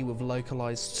economy with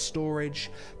localized storage,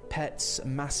 pets,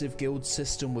 massive guild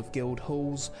system with guild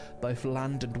halls, both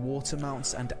land and water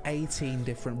mounts, and 18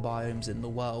 different biomes in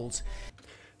the world.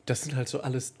 Das sind halt so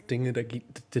alles Dinge,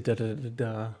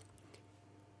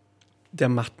 da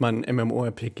macht man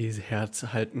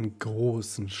MMORPG-Herz halt einen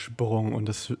großen Sprung und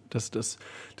das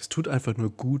tut einfach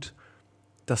nur gut,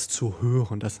 das zu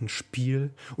hören. Das ist ein Spiel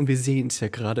und wir sehen es ja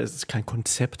gerade, es ist kein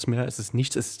Konzept mehr, es ist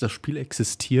nichts, das Spiel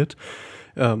existiert,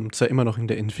 zwar immer noch in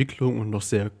der Entwicklung und noch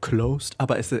sehr closed,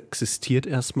 aber es existiert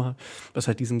erstmal, was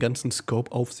halt diesen ganzen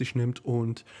Scope auf sich nimmt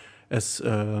und es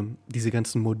diese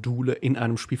ganzen Module in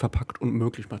einem Spiel verpackt und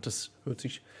möglich macht. Das hört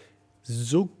sich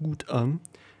so gut an,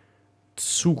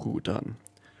 zu gut an.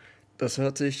 Das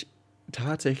hört sich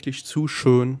tatsächlich zu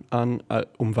schön an,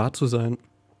 um wahr zu sein.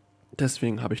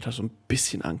 Deswegen habe ich da so ein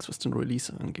bisschen Angst, was den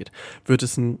Release angeht. Wird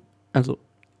es also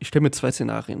ich stelle mir 2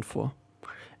 Szenarien vor.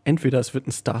 Entweder es wird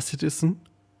ein Star Citizen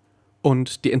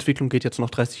und die Entwicklung geht jetzt noch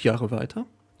 30 Jahre weiter.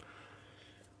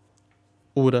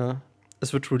 Oder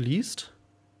es wird released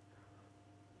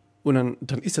und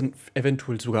dann ist dann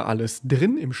eventuell sogar alles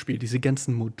drin im Spiel, diese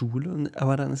ganzen Module,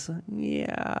 aber dann ist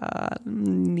ja,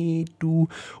 nee, du.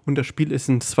 Und das Spiel ist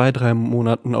in 2-3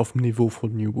 Monaten auf dem Niveau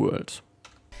von New World.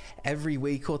 Every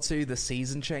week or two the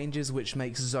season changes, which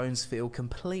makes zones feel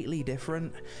completely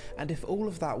different, and if all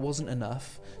of that wasn't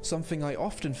enough, something I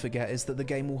often forget is that the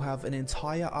game will have an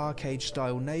entire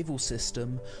arcade-style naval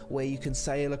system where you can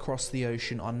sail across the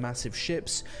ocean on massive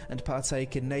ships and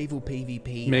partake in naval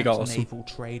PvP Mega and awesome. naval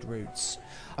trade routes.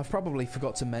 I've probably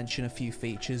forgot to mention a few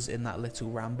features in that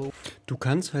little ramble. Du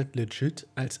kannst halt legit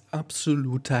als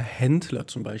absoluter Händler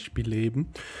zum Beispiel leben.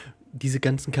 Diese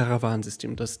ganzen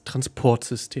Karawansysteme, das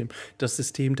Transportsystem, das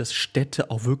System, dass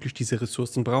Städte auch wirklich diese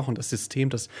Ressourcen brauchen, das System,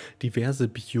 dass diverse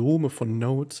Biome von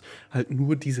Nodes halt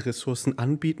nur diese Ressourcen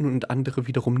anbieten und andere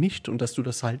wiederum nicht und dass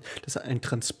dass ein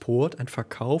Transport, ein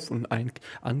Verkauf und ein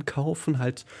Ankaufen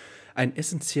halt ein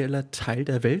essentieller Teil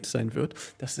der Welt sein wird,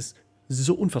 das ist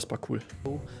so unfassbar cool.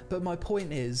 But my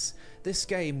point is, this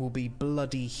game will be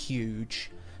bloody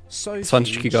huge. So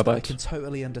 20 huge Gigabyte. I can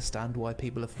totally understand why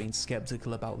people have been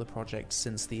skeptical about the project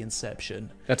since the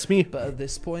inception. That's me. But at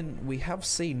this point, we have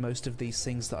seen most of these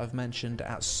things that I've mentioned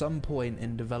at some point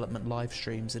in development live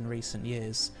streams in recent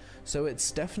years. So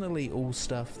it's definitely all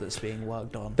stuff that's being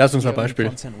worked on. Das ist unser The only Beispiel.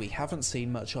 content we haven't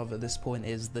seen much of at this point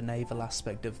is the naval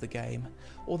aspect of the game.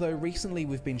 Although recently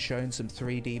we've been shown some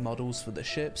 3D models for the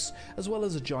ships, as well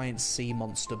as a giant sea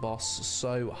monster boss,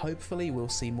 so hopefully we'll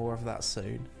see more of that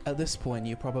soon. At this point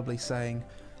you're probably saying,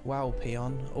 wow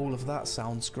Peon, all of that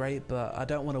sounds great, but I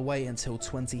don't want to wait until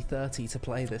 2030 to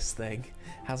play this thing.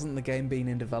 Hasn't the game been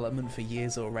in development for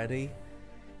years already?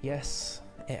 Yes,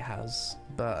 it has.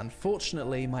 But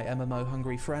unfortunately, my MMO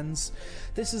hungry friends,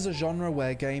 this is a genre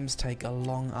where games take a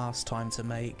long ass time to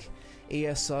make.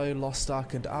 ESO, Lost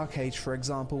Ark and Arcade, for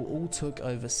example, all took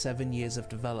over 7 years of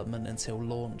development until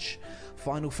launch.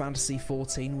 Final Fantasy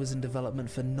XIV was in development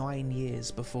for 9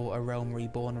 years before A Realm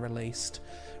Reborn released.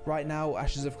 Right now,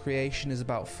 Ashes of Creation is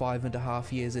about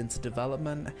 5.5 years into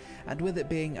development, and with it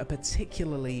being a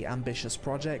particularly ambitious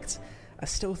project, I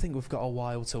still think we've got a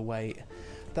while to wait.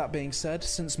 That being said,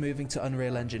 since moving to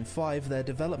Unreal Engine 5, their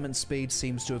development speed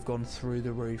seems to have gone through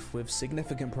the roof, with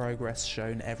significant progress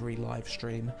shown every live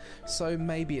stream, so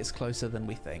maybe it's closer than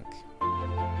we think.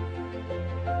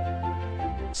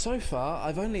 So far,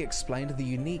 I've only explained the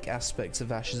unique aspects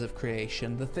of Ashes of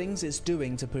Creation, the things it's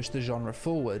doing to push the genre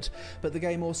forward, but the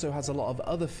game also has a lot of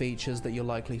other features that you're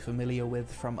likely familiar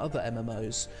with from other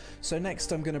MMOs. So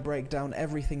next I'm going to break down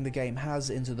everything the game has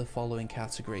into the following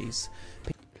categories.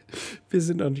 Wir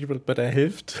sind noch nicht mal bei der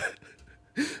Hälfte.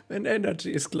 Mein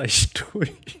Energy ist gleich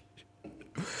durch.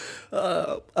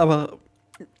 Aber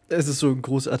es ist so ein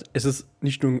großartig, es ist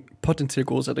nicht nur ein potenziell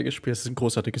großartiges Spiel, es ist ein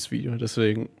großartiges Video,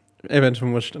 deswegen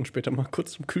eventuell muss ich dann später mal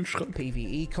kurz zum Kühlschrank.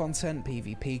 PvE content,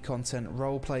 PvP content,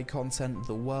 roleplay content,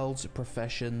 the world,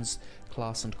 professions,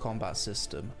 class and combat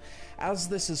system. As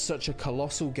this is such a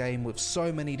colossal game with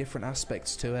so many different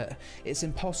aspects to it, it's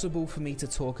impossible for me to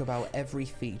talk about every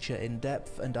feature in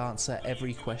depth and answer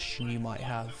every question you might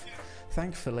have.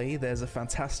 Thankfully, there's a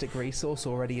fantastic resource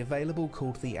already available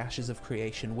called the Ashes of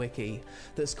Creation Wiki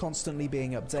that's constantly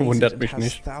being updated and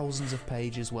has thousands of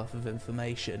pages worth of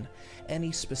information.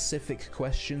 Any specific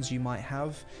questions you might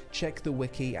have, check the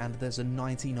wiki and there's a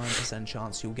 99%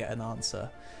 chance you'll get an answer.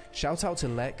 Shout out to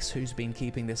Lex, who's been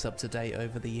keeping this up to date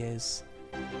over the years.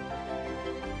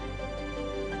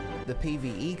 The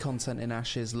PvE content in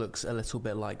Ashes looks a little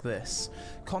bit like this.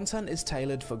 Content is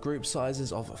tailored for group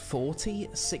sizes of 40,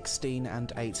 16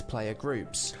 and 8 player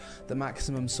groups. The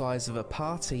maximum size of a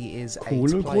party is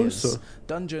 8 players.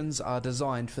 Dungeons are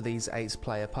designed for these 8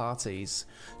 player parties.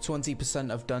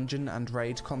 20% of dungeon and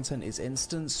raid content is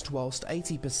instanced, whilst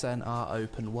 80% are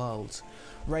open world.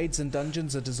 Raids and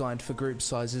dungeons are designed for group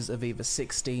sizes of either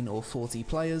 16 or 40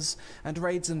 players, and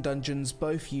raids and dungeons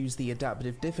both use the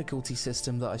adaptive difficulty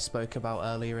system that I spoke about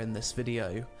earlier in this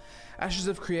video. Ashes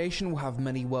of Creation will have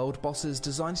many world bosses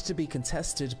designed to be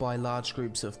contested by large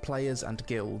groups of players and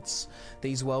guilds.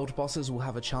 These world bosses will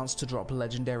have a chance to drop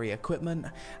legendary equipment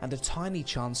and a tiny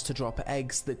chance to drop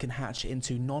eggs that can hatch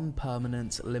into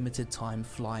non-permanent limited time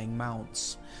flying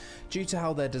mounts. Due to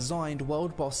how they're designed,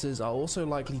 world bosses are also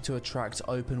likely to attract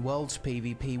open world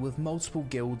PvP with multiple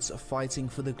guilds fighting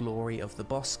for the glory of the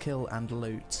boss kill and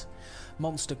loot.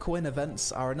 Monster Coin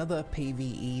events are another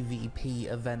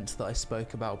PvEVP event that I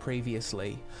spoke about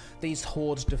previously. These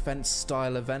horde defense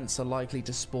style events are likely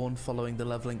to spawn following the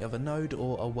leveling of a node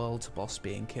or a world boss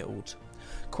being killed.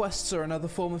 Quests are another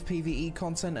form of PvE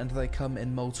content, and they come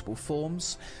in multiple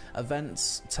forms: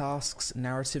 events, tasks,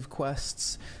 narrative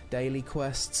quests, daily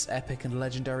quests, epic and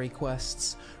legendary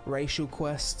quests, racial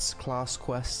quests, class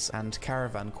quests and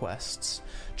caravan quests.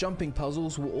 Jumping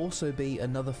puzzles will also be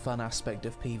another fun aspect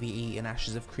of PvE in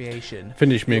Ashes of Creation.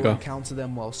 Finde ich mega. You'll encounter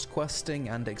them whilst questing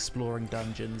and exploring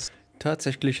dungeons.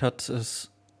 Tatsächlich hat es,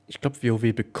 ich glaube,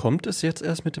 WoW bekommt es jetzt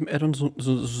erst mit dem Add-on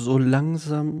so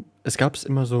langsam. Es gab es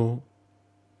immer so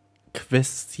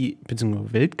Quests,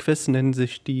 beziehungsweise Weltquests nennen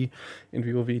sich die in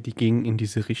WoW, die gingen in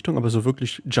diese Richtung, aber so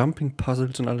wirklich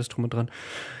Jumping-Puzzles und alles drum und dran.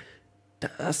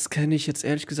 Das kenne ich jetzt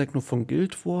ehrlich gesagt nur von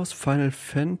Guild Wars, Final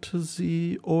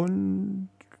Fantasy und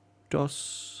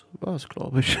das war's,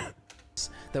 glaube ich.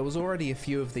 There was already a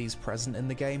few of these present in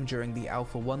the game during the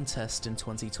Alpha 1 test in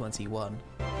 2021.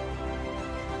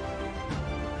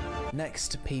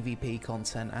 Next, PvP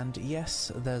content, and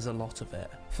yes, there's a lot of it.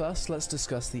 First, let's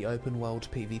discuss the open world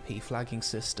PvP flagging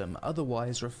system,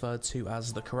 otherwise referred to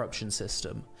as the corruption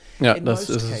system. Ja, in most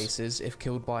cases, if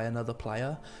killed by another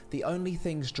player, the only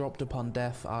things dropped upon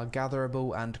death are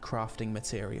gatherable and crafting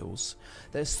materials.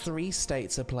 There's 3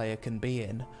 states a player can be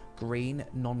in: green,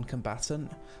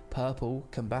 non-combatant; purple,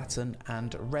 combatant;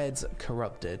 and red,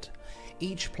 corrupted.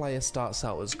 Each player starts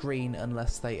out as green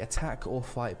unless they attack or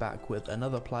fight back with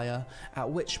another player, at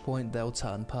which point they'll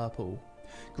turn purple.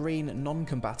 Green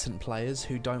non-combatant players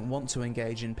who don't want to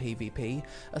engage in PvP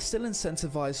are still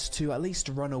incentivized to at least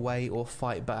run away or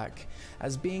fight back,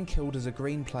 as being killed as a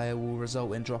green player will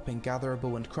result in dropping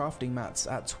gatherable and crafting mats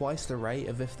at twice the rate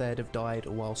of if they'd have died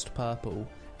whilst purple,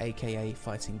 aka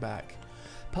fighting back.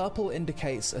 Purple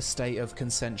indicates a state of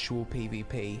consensual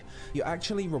PvP. You're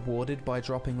actually rewarded by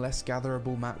dropping less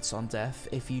gatherable mats on death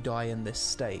if you die in this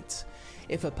state.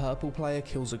 If a purple player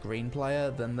kills a green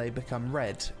player, then they become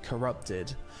red,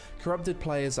 corrupted. Corrupted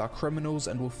players are criminals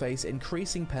and will face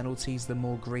increasing penalties the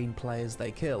more green players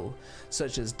they kill,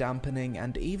 such as dampening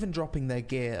and even dropping their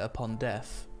gear upon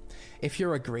death. If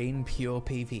you're a green pure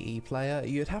PvE player,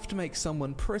 you'd have to make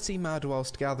someone pretty mad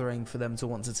whilst gathering for them to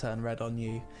want to turn red on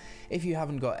you. If you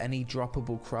haven't got any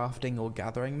droppable crafting or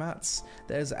gathering mats,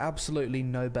 there's absolutely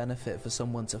no benefit for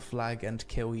someone to flag and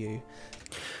kill you.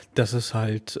 Das ist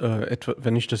halt etwa,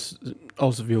 wenn ich das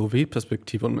aus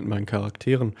WoW-Perspektive und mit meinen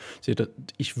Charakteren sehe,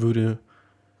 ich würde,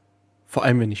 vor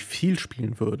allem wenn ich viel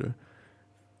spielen würde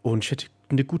und ich hätte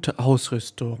eine gute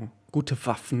Ausrüstung, gute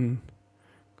Waffen,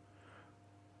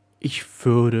 ich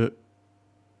würde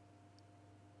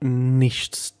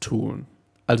nichts tun.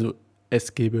 Also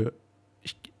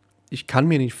ich kann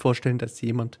mir nicht vorstellen, dass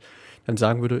jemand dann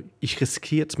sagen würde, ich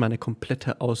riskiere jetzt meine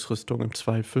komplette Ausrüstung im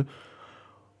Zweifel,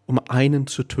 um einen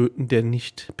zu töten, der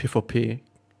nicht PvP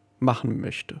machen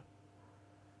möchte.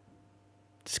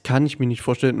 Das kann ich mir nicht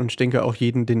vorstellen, und ich denke auch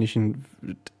jeden, den ich in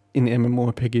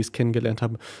MMORPGs kennengelernt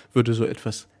habe, würde so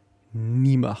etwas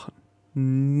nie machen.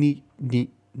 Nie,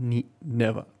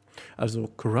 never. Also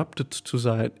corrupted zu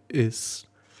sein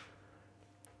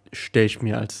stelle ich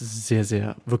mir als sehr,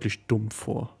 sehr wirklich dumm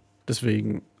vor.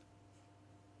 Deswegen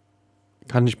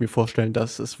kann ich mir vorstellen,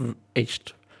 dass es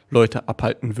echt Leute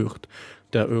abhalten wird,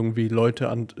 da irgendwie Leute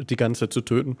die ganze Zeit zu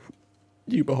töten,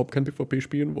 die überhaupt kein PvP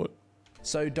spielen wollen.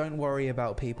 So don't worry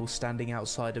about people standing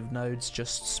outside of nodes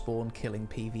just spawn killing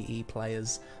PvE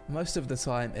players. Most of the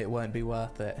time it won't be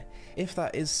worth it. If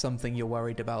that is something you're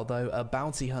worried about though, a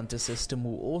bounty hunter system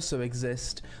will also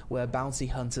exist where bounty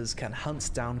hunters can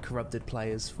hunt down corrupted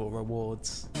players for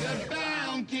rewards. The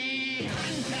bounty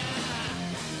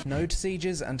hunter! Node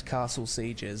sieges and castle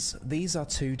sieges. These are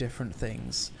two different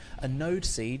things. A node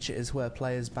siege is where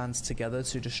players band together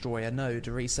to destroy a node,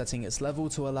 resetting its level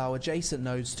to allow adjacent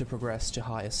nodes to progress to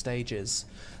higher stages.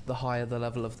 The higher the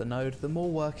level of the node, the more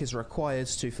work is required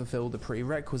to fulfill the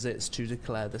prerequisites to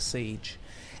declare the siege.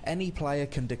 Any player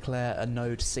can declare a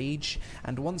node siege,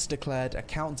 and once declared, a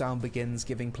countdown begins,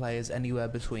 giving players anywhere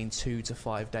between 2 to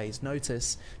 5 days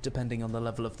notice, depending on the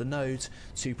level of the node,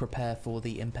 to prepare for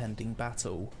the impending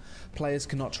battle. Players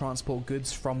cannot transport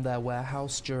goods from their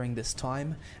warehouse during this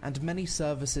time, and many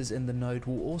services in the node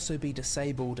will also be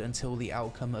disabled until the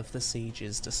outcome of the siege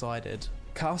is decided.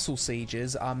 Castle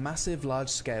sieges are massive,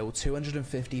 large-scale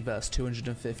 250 vs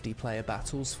 250 player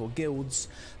battles for guilds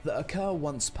that occur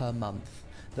once per month.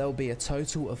 There will be a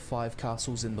total of 5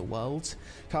 castles in the world.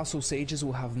 Castle sieges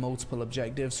will have multiple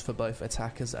objectives for both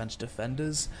attackers and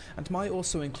defenders, and might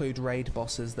also include raid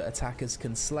bosses that attackers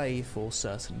can slay for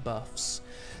certain buffs.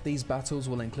 These battles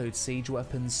will include siege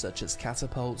weapons such as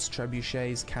catapults,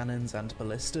 trebuchets, cannons and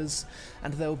ballistas,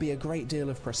 and there will be a great deal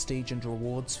of prestige and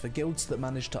rewards for guilds that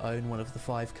manage to own one of the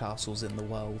 5 castles in the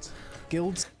world.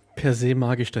 Guilds Per se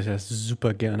mag ich das ja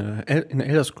super gerne. In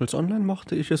Elder Scrolls Online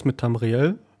mochte ich es mit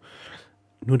Tamriel.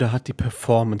 Nur da hat die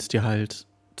Performance dir halt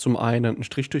zum einen einen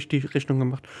Strich durch die Rechnung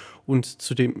gemacht und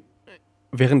zudem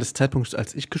während des Zeitpunkts,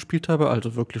 als ich gespielt habe,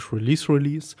 also wirklich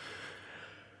Release,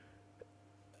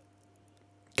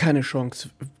 keine Chance,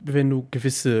 wenn du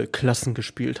gewisse Klassen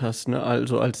gespielt hast. Ne?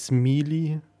 Also als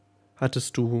Melee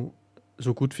hattest du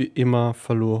so gut wie immer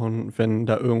verloren, wenn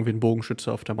da irgendwie ein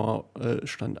Bogenschütze auf der Mauer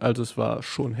stand. Also es war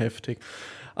schon heftig.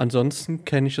 Ansonsten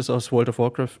kenne ich es aus World of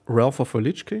Warcraft, Wrath of the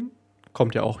Lich King.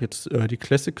 Kommt ja auch jetzt die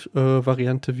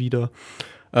Classic-Variante wieder.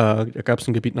 Da gab es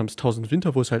ein Gebiet namens 1000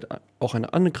 Winter, wo es halt auch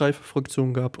eine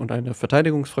Angreiferfraktion gab und eine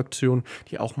Verteidigungsfraktion,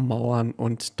 die auch Mauern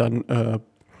und dann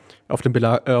auf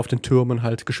den Türmen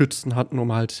halt Geschützen hatten,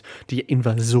 um halt die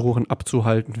Invasoren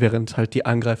abzuhalten, während halt die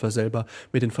Angreifer selber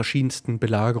mit den verschiedensten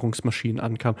Belagerungsmaschinen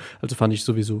ankamen. Also fand ich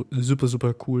sowieso super,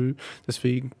 super cool.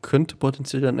 Deswegen könnte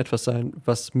potenziell dann etwas sein,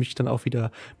 was mich dann auch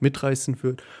wieder mitreißen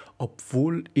wird,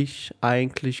 obwohl ich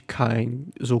eigentlich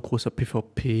kein so großer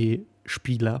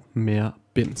PvP-Spieler mehr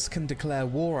bin. Can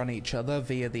declare war on each other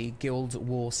via the guild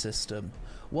war system.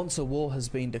 Once a war has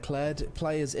been declared,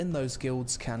 players in those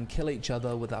guilds can kill each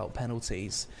other without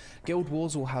penalties. Guild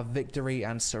wars will have victory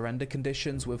and surrender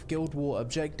conditions, with guild war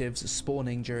objectives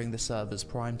spawning during the server's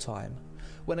prime time.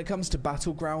 When it comes to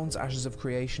battlegrounds, Ashes of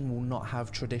Creation will not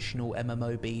have traditional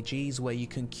MMORPGs where you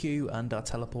can queue and are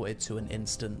teleported to an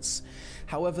instance.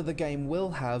 However, the game will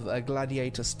have a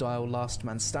gladiator-style last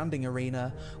man standing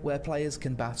arena where players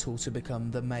can battle to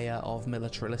become the mayor of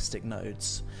militaristic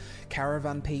nodes.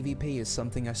 Caravan PvP is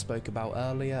something I spoke about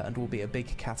earlier and will be a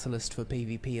big catalyst for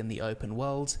PvP in the open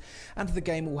world, and the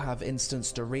game will have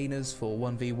instanced arenas for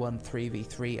 1v1,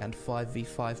 3v3 and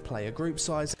 5v5 player group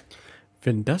size.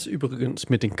 Wenn das übrigens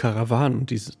mit den Karawanen und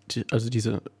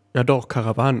diese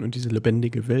Karawanen und diese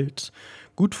lebendige Welt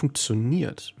gut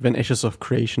funktioniert, wenn Ashes of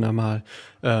Creation einmal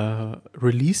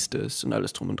released ist und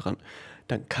alles drum und dran,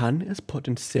 dann kann es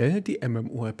potenziell die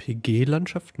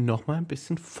MMORPG-Landschaft nochmal ein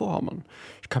bisschen formen.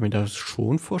 Ich kann mir das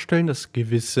schon vorstellen, dass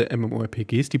gewisse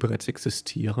MMORPGs, die bereits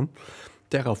existieren,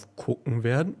 darauf gucken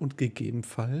werden und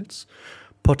gegebenenfalls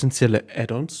potenzielle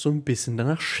Add-ons so ein bisschen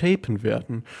danach shapen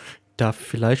werden. Da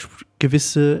vielleicht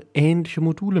gewisse ähnliche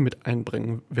Module mit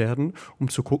einbringen werden, um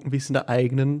zu gucken, wie es in der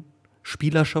eigenen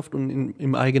Spielerschaft und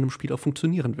im eigenen Spiel auch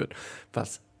funktionieren wird.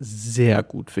 Was sehr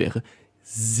gut wäre.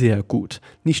 Sehr gut.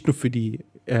 Nicht nur für die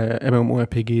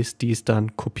MMORPGs, die es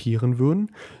dann kopieren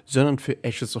würden, sondern für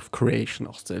Ashes of Creation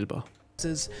auch selber.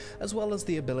 As well as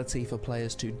the ability for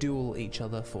players to duel each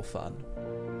other for fun.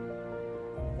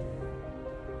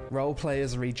 Role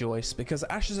players rejoice because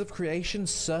Ashes of Creation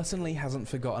certainly hasn't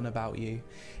forgotten about you.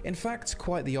 In fact,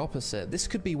 quite the opposite. This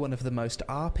could be one of the most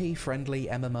RP-friendly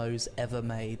MMOs ever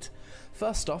made.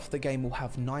 First off, the game will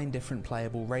have 9 different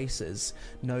playable races,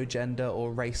 no gender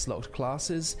or race-locked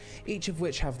classes, each of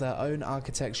which have their own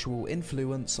architectural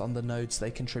influence on the nodes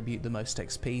they contribute the most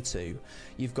XP to.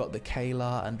 You've got the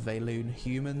Kalar and Veloon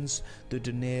humans, the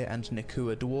Dunir and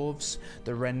Nikua dwarves,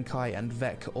 the Renkai and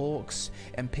Vek orcs,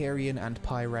 Empyrean and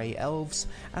Pyre elves,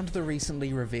 and the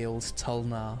recently revealed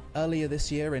Tulnar. Earlier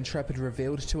this year, Intrepid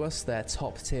revealed to us their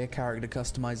top-tier character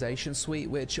customization suite,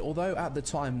 which, although at the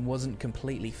time wasn't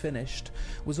completely finished,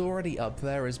 was already up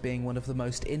there as being one of the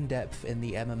most in-depth in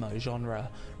the MMO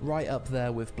genre, right up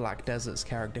there with Black Desert's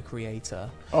character creator.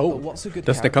 Oh, but what's a good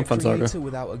das ist der character Kampfansage creator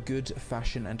without a good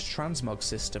fashion and transmog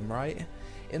system, right?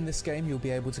 In this game you'll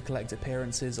be able to collect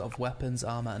appearances of weapons,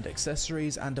 armor and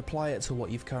accessories and apply it to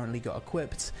what you've currently got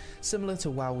equipped, similar to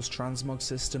WoW's transmog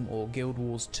system or Guild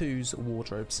Wars 2's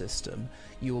wardrobe system.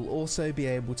 You will also be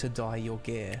able to dye your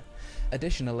gear.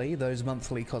 Additionally, those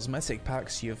monthly cosmetic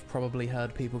packs you've probably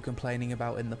heard people complaining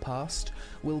about in the past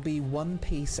will be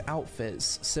one-piece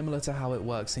outfits similar to how it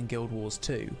works in Guild Wars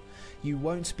 2. You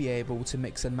won't be able to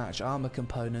mix and match armor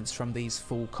components from these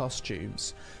full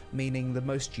costumes, meaning the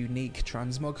most unique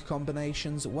transmog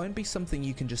combinations won't be something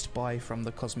you can just buy from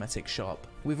the cosmetic shop.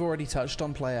 We've already touched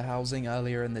on player housing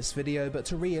earlier in this video, but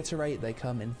to reiterate, they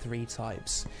come in 3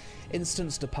 types.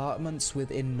 Instanced apartments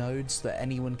within nodes that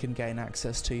anyone can gain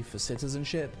access to for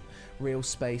citizenship, real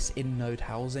space in-node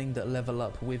housing that level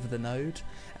up with the node,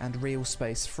 and real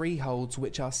space freeholds,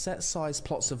 which are set-size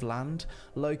plots of land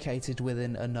located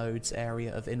within a node's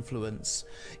area of influence.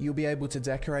 You'll be able to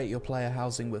decorate your player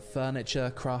housing with furniture,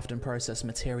 craft and process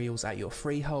materials at your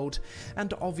freehold,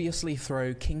 and obviously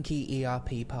throw kinky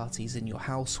ERP parties in your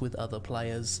house with other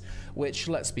players, which,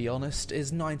 let's be honest,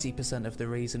 is 90% of the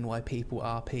reason why people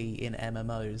RP in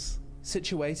MMOs.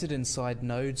 Situated inside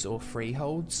nodes or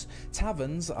freeholds,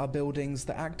 taverns are buildings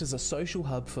that act as a social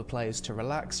hub for players to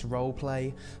relax,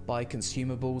 roleplay, buy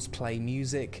consumables, play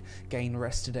music, gain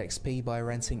rested XP by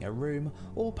renting a room,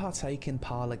 or partake in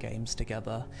parlour games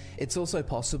together. It's also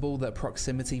possible that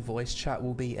proximity voice chat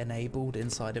will be enabled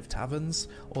inside of taverns,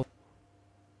 or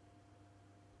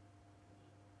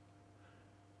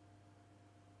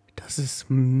Das ist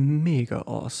mega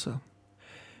awesome.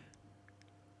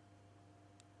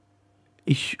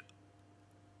 Jetzt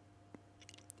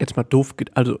mal doof,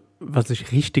 also was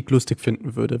ich richtig lustig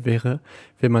finden würde, wäre,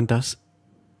 wenn man das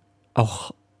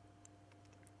auch,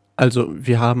 also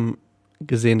wir haben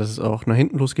gesehen, dass es auch nach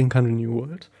hinten losgehen kann in New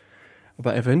World,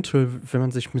 aber eventuell, wenn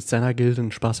man sich mit seiner Gilde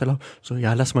einen Spaß erlaubt, so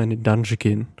ja, lass mal in den Dungeon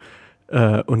gehen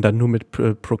und dann nur mit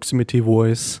Proximity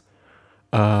Voice,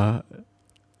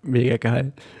 mega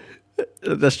geil.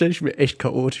 Das stelle ich mir echt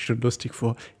chaotisch und lustig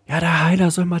vor. Ja, der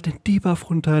Heiler soll mal den Debuff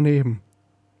runternehmen.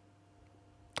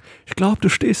 Ich glaube, du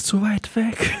stehst zu weit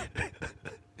weg.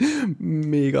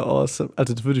 Mega awesome.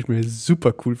 Also das würde ich mir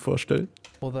super cool vorstellen.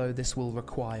 although this will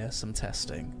require some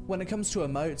testing. When it comes to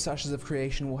emotes, Ashes of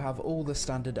Creation will have all the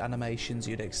standard animations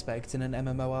you'd expect in an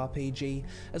MMORPG,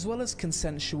 as well as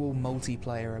consensual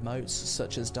multiplayer emotes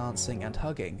such as dancing and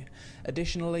hugging.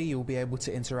 Additionally, you'll be able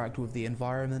to interact with the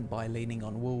environment by leaning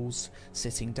on walls,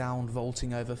 sitting down,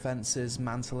 vaulting over fences,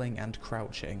 mantling and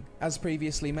crouching. As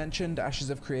previously mentioned,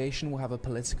 Ashes of Creation will have a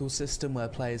political system where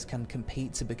players can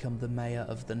compete to become the mayor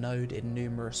of the node in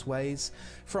numerous ways.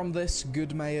 From this,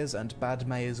 good mayors and bad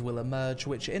mayors will emerge,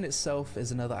 which in itself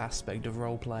is another aspect of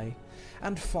roleplay.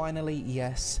 And finally,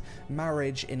 yes,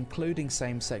 marriage, including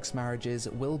same-sex marriages,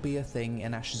 will be a thing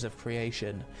in Ashes of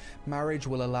Creation. Marriage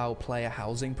will allow player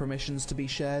housing permissions to be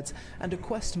shared, and a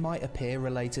quest might appear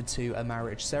related to a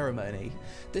marriage ceremony.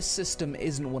 This system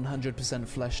isn't 100%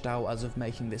 fleshed out as of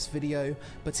making this video,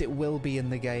 but it will be in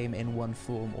the game in one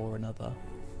form or another.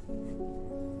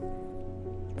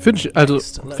 Finde ich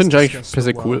eigentlich per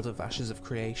se cool. Of Ashes of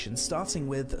Creation, starting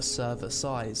with server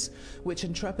size, which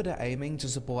Intrepid are aiming to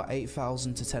support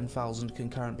 8,000 to 10,000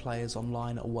 concurrent players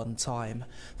online at one time,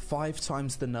 5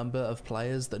 times the number of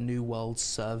players that New World's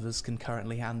servers can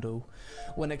currently handle.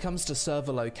 When it comes to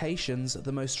server locations,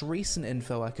 the most recent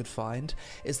info I could find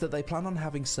is that they plan on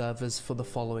having servers for the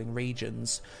following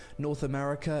regions: North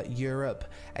America, Europe,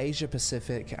 Asia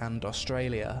Pacific and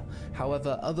Australia.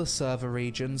 However, other server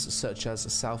regions such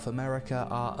as South America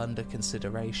are under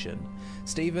consideration.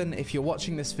 Stephen, if you're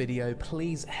watching this video,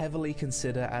 please heavily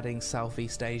consider adding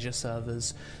Southeast Asia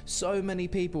servers. So many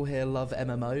people here love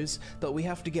MMOs, but we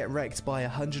have to get wrecked by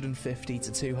 150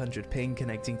 to 200 ping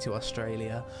connecting to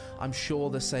Australia. I'm sure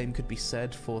the same could be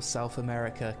said for South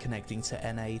America connecting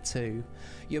to NA too.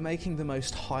 You're making the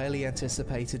most highly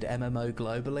anticipated MMO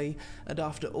globally, and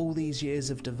after all these years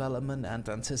of development and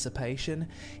anticipation,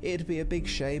 it'd be a big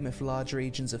shame if large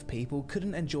regions of people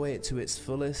couldn't enjoy it to its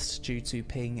fullest due to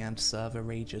ping and server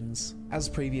regions. As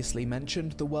previously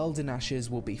mentioned, the world in Ashes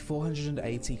will be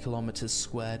 480 kilometers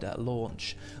squared at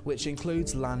launch, which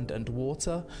includes land and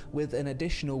water, with an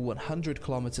additional 100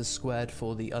 kilometers squared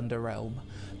for the Underrealm.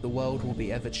 The world will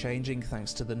be ever changing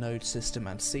thanks to the node system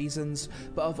and seasons,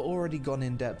 but I've already gone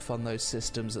in depth on those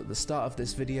systems at the start of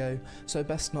this video, so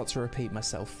best not to repeat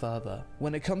myself further.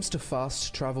 When it comes to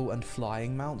fast travel and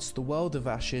flying mounts, the world of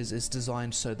Ashes is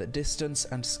designed so that distance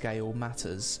and scale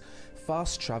matters.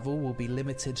 Fast travel will be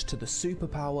limited to the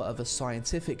superpower of a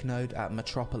scientific node at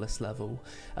Metropolis level,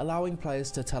 allowing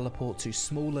players to teleport to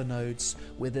smaller nodes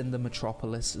within the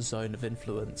Metropolis zone of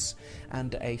influence,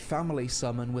 and a family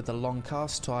summon with a long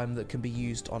cast time that can be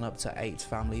used on up to 8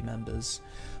 family members.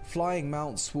 Flying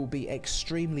mounts will be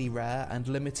extremely rare and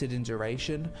limited in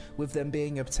duration, with them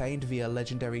being obtained via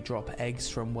legendary drop eggs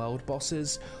from world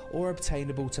bosses, or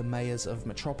obtainable to mayors of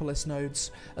Metropolis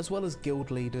nodes, as well as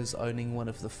guild leaders owning one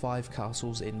of the 5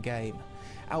 castles in-game.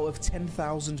 Out of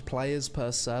 10,000 players per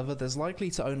server, there's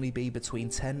likely to only be between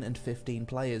 10 and 15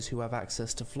 players who have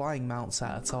access to flying mounts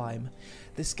at a time.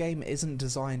 This game isn't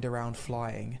designed around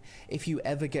flying. If you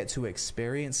ever get to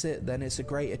experience it, then it's a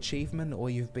great achievement or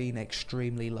you've been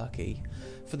extremely lucky.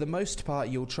 For the most part,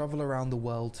 you'll travel around the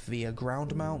world via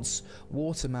ground mounts,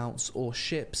 water mounts, or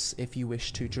ships if you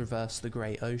wish to traverse the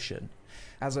Great Ocean.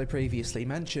 As I previously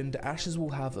mentioned, Ashes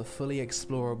will have a fully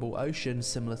explorable ocean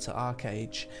similar to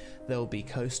Arcade. There will be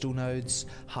coastal nodes,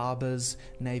 harbours,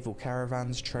 naval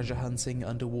caravans, treasure hunting,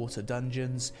 underwater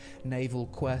dungeons, naval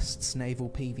quests, naval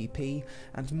PvP,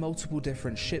 and multiple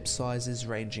different ship sizes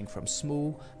ranging from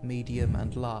small, medium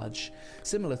and large.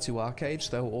 Similar to Arcade,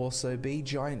 there will also be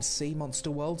giant sea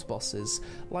monster world bosses,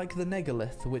 like the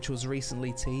Megalith, which was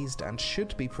recently teased and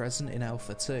should be present in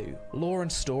Alpha 2. Lore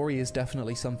and story is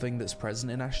definitely something that's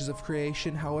present in Ashes of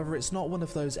Creation, however it's not one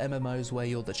of those MMOs where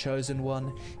you're the chosen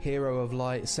one, hero of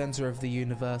light, centre of the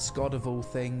universe, god of all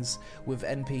things, with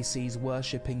NPCs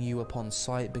worshipping you upon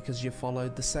sight because you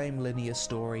followed the same linear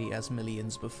story as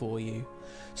millions before you.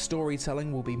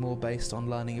 Storytelling will be more based on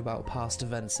learning about past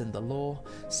events in the lore,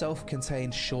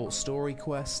 self-contained short story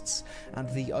quests, and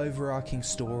the overarching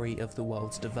story of the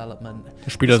world's development. Der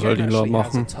Spieler soll die Lore It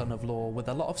has a machen. ton of lore, with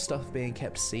a lot of stuff being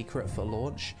kept secret for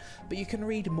launch, but you can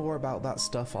read more about that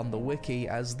stuff on the wiki,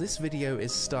 as this video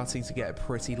is starting to get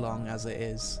pretty long as it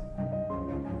is.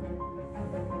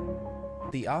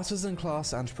 The artisan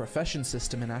class and profession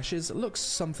system in Ashes looks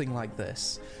something like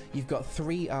this. You've got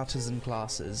 3 artisan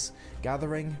classes: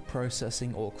 gathering,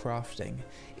 processing or crafting,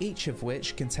 each of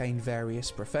which contain various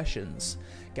professions.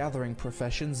 Gathering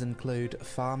professions include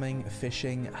farming,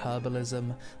 fishing,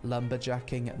 herbalism,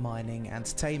 lumberjacking, mining and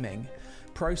taming.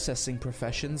 Processing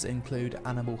professions include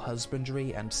animal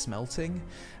husbandry and smelting,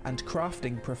 and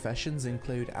crafting professions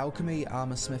include alchemy,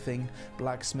 armorsmithing,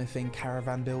 blacksmithing,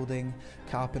 caravan building,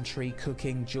 carpentry,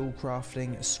 cooking, jewel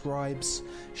crafting, scribes,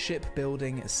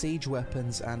 shipbuilding, siege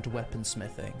weapons and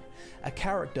weaponsmithing. A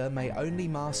character may only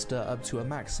master up to a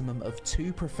maximum of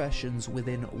 2 professions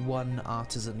within one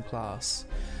artisan class.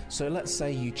 So let's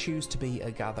say you choose to be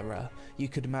a gatherer. You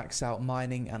could max out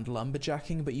mining and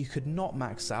lumberjacking, but you could not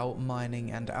max out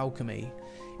mining and alchemy.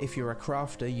 If you're a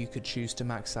crafter, you could choose to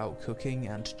max out cooking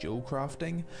and jewel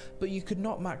crafting, but you could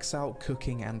not max out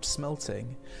cooking and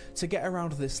smelting. To get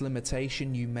around this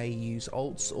limitation, you may use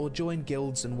alts or join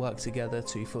guilds and work together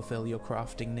to fulfill your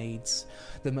crafting needs.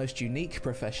 The most unique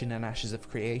profession in Ashes of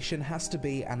Creation has to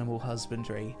be animal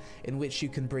husbandry, in which you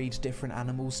can breed different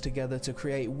animals together to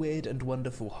create weird and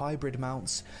wonderful hybrid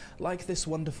mounts, like this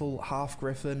wonderful half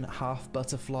griffin, half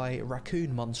butterfly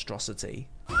raccoon monstrosity.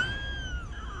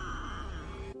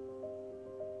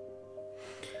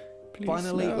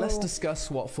 Finally, let's discuss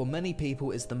what for many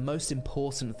people is the most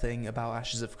important thing about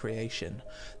Ashes of Creation: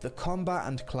 the combat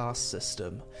and class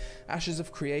system. Ashes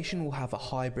of Creation will have a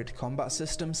hybrid combat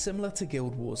system similar to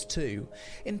Guild Wars 2.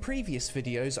 In previous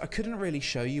videos I couldn't really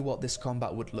show you what this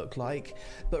combat would look like,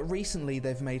 but recently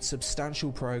they've made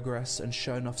substantial progress and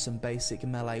shown off some basic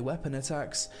melee weapon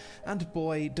attacks, and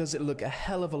boy does it look a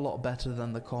hell of a lot better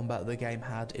than the combat the game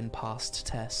had in past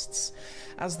tests.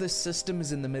 As this system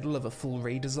is in the middle of a full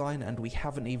redesign and we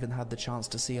haven't even had the chance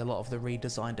to see a lot of the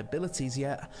redesigned abilities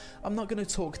yet, I'm not going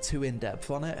to talk too in depth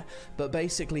on it, but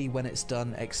basically when it's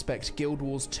done, expect Guild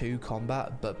Wars 2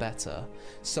 combat but better.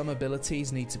 Some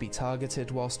abilities need to be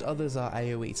targeted whilst others are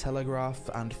AoE telegraph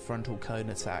and frontal cone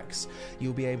attacks.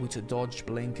 You'll be able to dodge,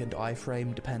 blink and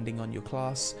iframe depending on your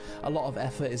class. A lot of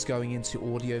effort is going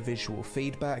into audio-visual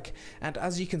feedback, and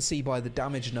as you can see by the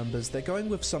damage numbers, they're going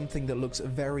with something that looks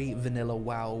very vanilla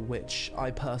WoW, which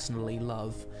I personally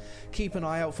love. Keep an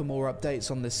eye out for more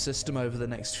updates on this system over the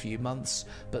next few months,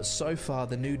 but so far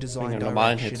the new design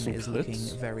direction is looking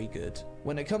very good.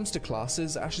 When it comes to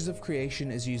classes, Ashes of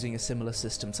Creation is using a similar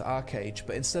system to Arcade,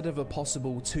 but instead of a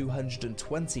possible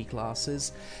 220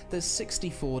 classes, there's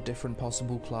 64 different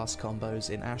possible class combos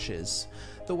in Ashes.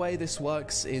 The way this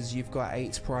works is you've got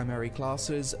 8 primary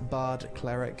classes: Bard,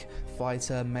 Cleric,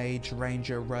 Fighter, Mage,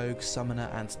 Ranger, Rogue, Summoner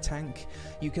and Tank.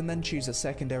 You can then choose a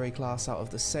secondary class out of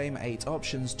the same 8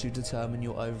 options to determine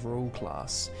your overall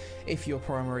class. If your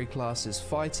primary class is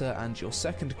Fighter and your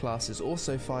second class is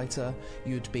also Fighter,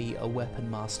 you'd be a Weapon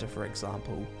Master, for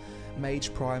example.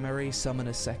 Mage primary,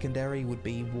 Summoner secondary would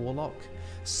be Warlock.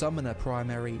 Summoner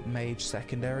primary, Mage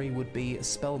secondary would be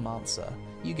Spellmancer.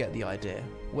 You get the idea.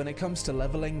 When it comes to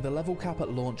leveling, the level cap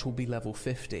at launch will be level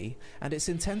 50, and it's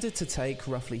intended to take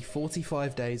roughly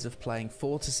 45 days of playing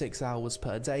 4 to 6 hours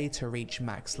per day to reach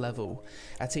max level.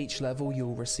 At each level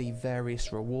you'll receive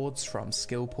various rewards, from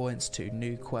skill points to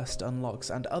new quest unlocks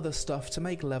and other stuff to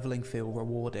make leveling feel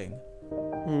rewarding.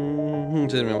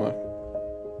 Sehen wir mal.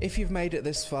 If you've made it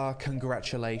this far,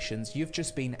 congratulations, you've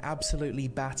just been absolutely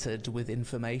battered with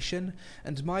information,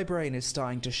 and my brain is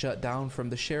starting to shut down from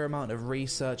the sheer amount of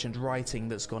research and writing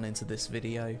that's gone into this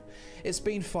video. It's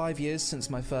been 5 years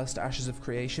since my first Ashes of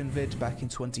Creation vid back in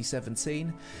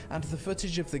 2017, and the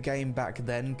footage of the game back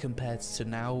then compared to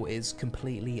now is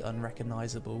completely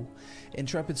unrecognisable.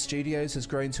 Intrepid Studios has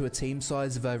grown to a team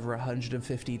size of over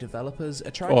 150 developers,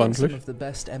 attracting some of the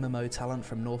best MMO talent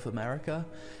from North America,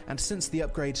 and since the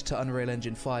upgrade to Unreal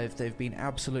Engine 5, they've been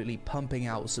absolutely pumping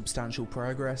out substantial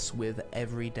progress with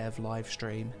every dev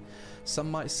livestream.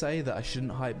 Some might say that I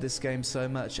shouldn't hype this game so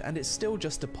much, and it's still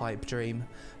just a pipe dream,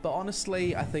 but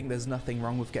honestly I think there's nothing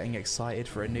wrong with getting excited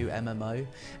for a new MMO,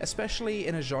 especially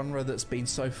in a genre that's been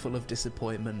so full of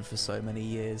disappointment for so many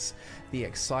years. The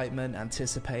excitement,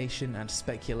 anticipation and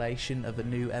speculation of a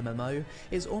new MMO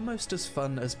is almost as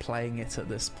fun as playing it at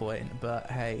this point,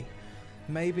 but hey,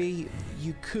 maybe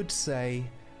you could say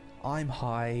I'm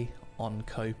high on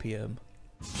copium.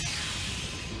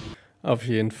 Auf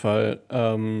jeden Fall.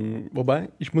 Wobei,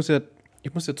 ich muss ja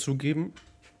zugeben,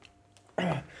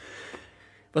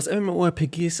 was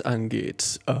MMORPGs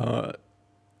angeht,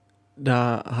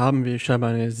 da haben wir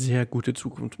scheinbar eine sehr gute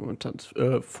Zukunft momentan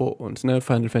vor uns. Ne?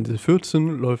 Final Fantasy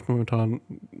XIV läuft momentan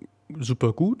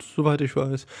super gut, soweit ich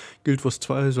weiß. Guild Wars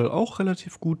 2 soll auch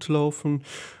relativ gut laufen.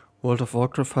 World of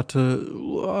Warcraft hatte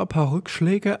ein paar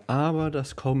Rückschläge, aber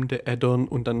das kommende Add-on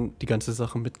und dann die ganze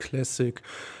Sache mit Classic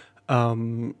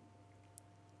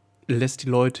lässt die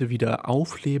Leute wieder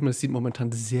aufleben. Es sieht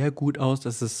momentan sehr gut aus,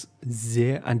 dass es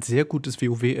ein sehr gutes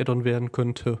WoW-Add-on werden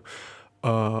könnte.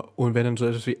 Und wenn dann so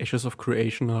etwas wie Ashes of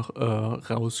Creation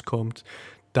rauskommt,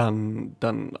 dann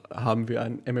haben wir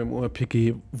ein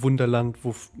MMORPG-Wunderland,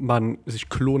 wo man sich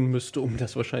klonen müsste, um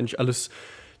das wahrscheinlich alles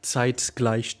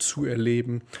zeitgleich zu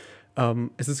erleben.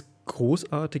 Es ist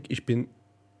großartig. Ich bin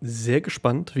sehr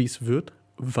gespannt, wie es wird,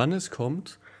 wann es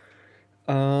kommt.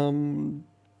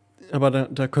 Aber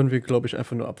da können wir, glaube ich,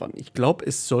 einfach nur abwarten. Ich glaube,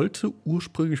 es sollte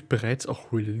ursprünglich bereits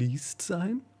auch released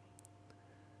sein.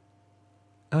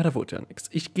 Aber da wurde ja nichts.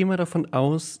 Ich gehe mal davon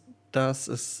aus, dass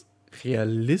es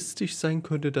realistisch sein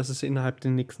könnte, dass es innerhalb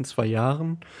der nächsten 2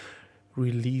 Jahren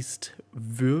released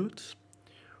wird.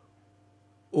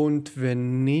 Und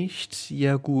wenn nicht,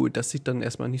 ja gut, das sieht dann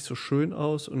erstmal nicht so schön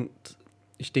aus. Und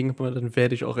ich denke mal, dann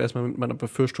werde ich auch erstmal mit meiner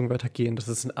Befürchtung weitergehen, dass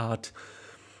es eine Art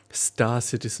Star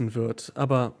Citizen wird.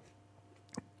 Aber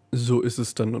so ist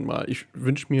es dann nun mal. Ich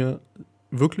wünsche mir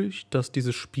wirklich, dass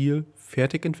dieses Spiel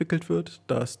fertig entwickelt wird,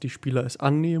 dass die Spieler es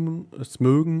annehmen, es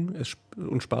mögen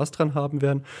und Spaß dran haben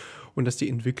werden und dass die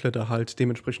Entwickler da halt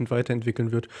dementsprechend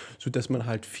weiterentwickeln wird, sodass man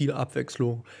halt viel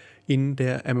Abwechslung in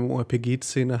der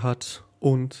MMORPG-Szene hat.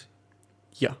 Und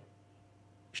ja,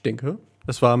 ich denke,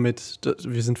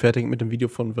 wir sind fertig mit dem Video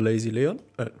von Lazy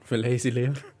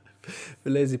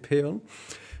Peon.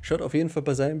 Schaut auf jeden Fall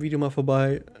bei seinem Video mal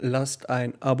vorbei, lasst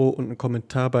ein Abo und einen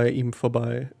Kommentar bei ihm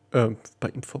vorbei.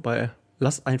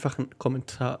 Lasst einfach einen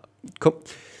Kommentar. Komm,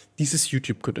 dieses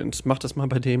YouTube-Content, macht das mal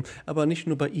bei dem, aber nicht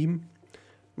nur bei ihm,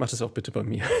 macht es auch bitte bei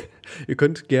mir. Ihr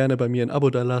könnt gerne bei mir ein Abo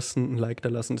da lassen, ein Like da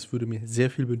lassen, das würde mir sehr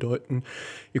viel bedeuten.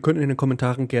 Ihr könnt in den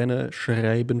Kommentaren gerne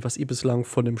schreiben, was ihr bislang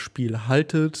von dem Spiel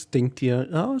haltet. Denkt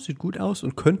ihr, sieht gut aus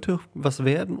und könnte was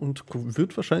werden und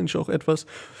wird wahrscheinlich auch etwas.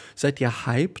 Seid ihr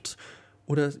hyped?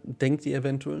 Oder denkt ihr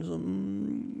eventuell so,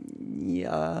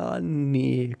 ja,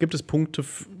 nee. Gibt es Punkte,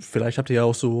 vielleicht habt ihr ja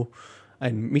auch so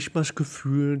ein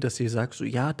Mischmasch-Gefühl, dass ihr sagt, so,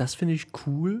 ja, das finde ich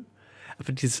cool.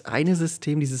 Aber dieses eine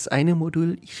System, dieses eine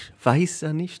Modul, ich weiß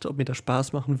ja nicht, ob mir das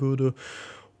Spaß machen würde.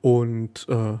 Und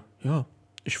ja,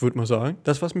 ich würde mal sagen,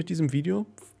 das war's mit diesem Video.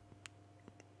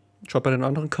 Schaut bei den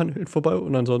anderen Kanälen vorbei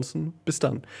und ansonsten bis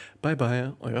dann. Bye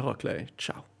bye, euer Rockley.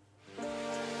 Ciao.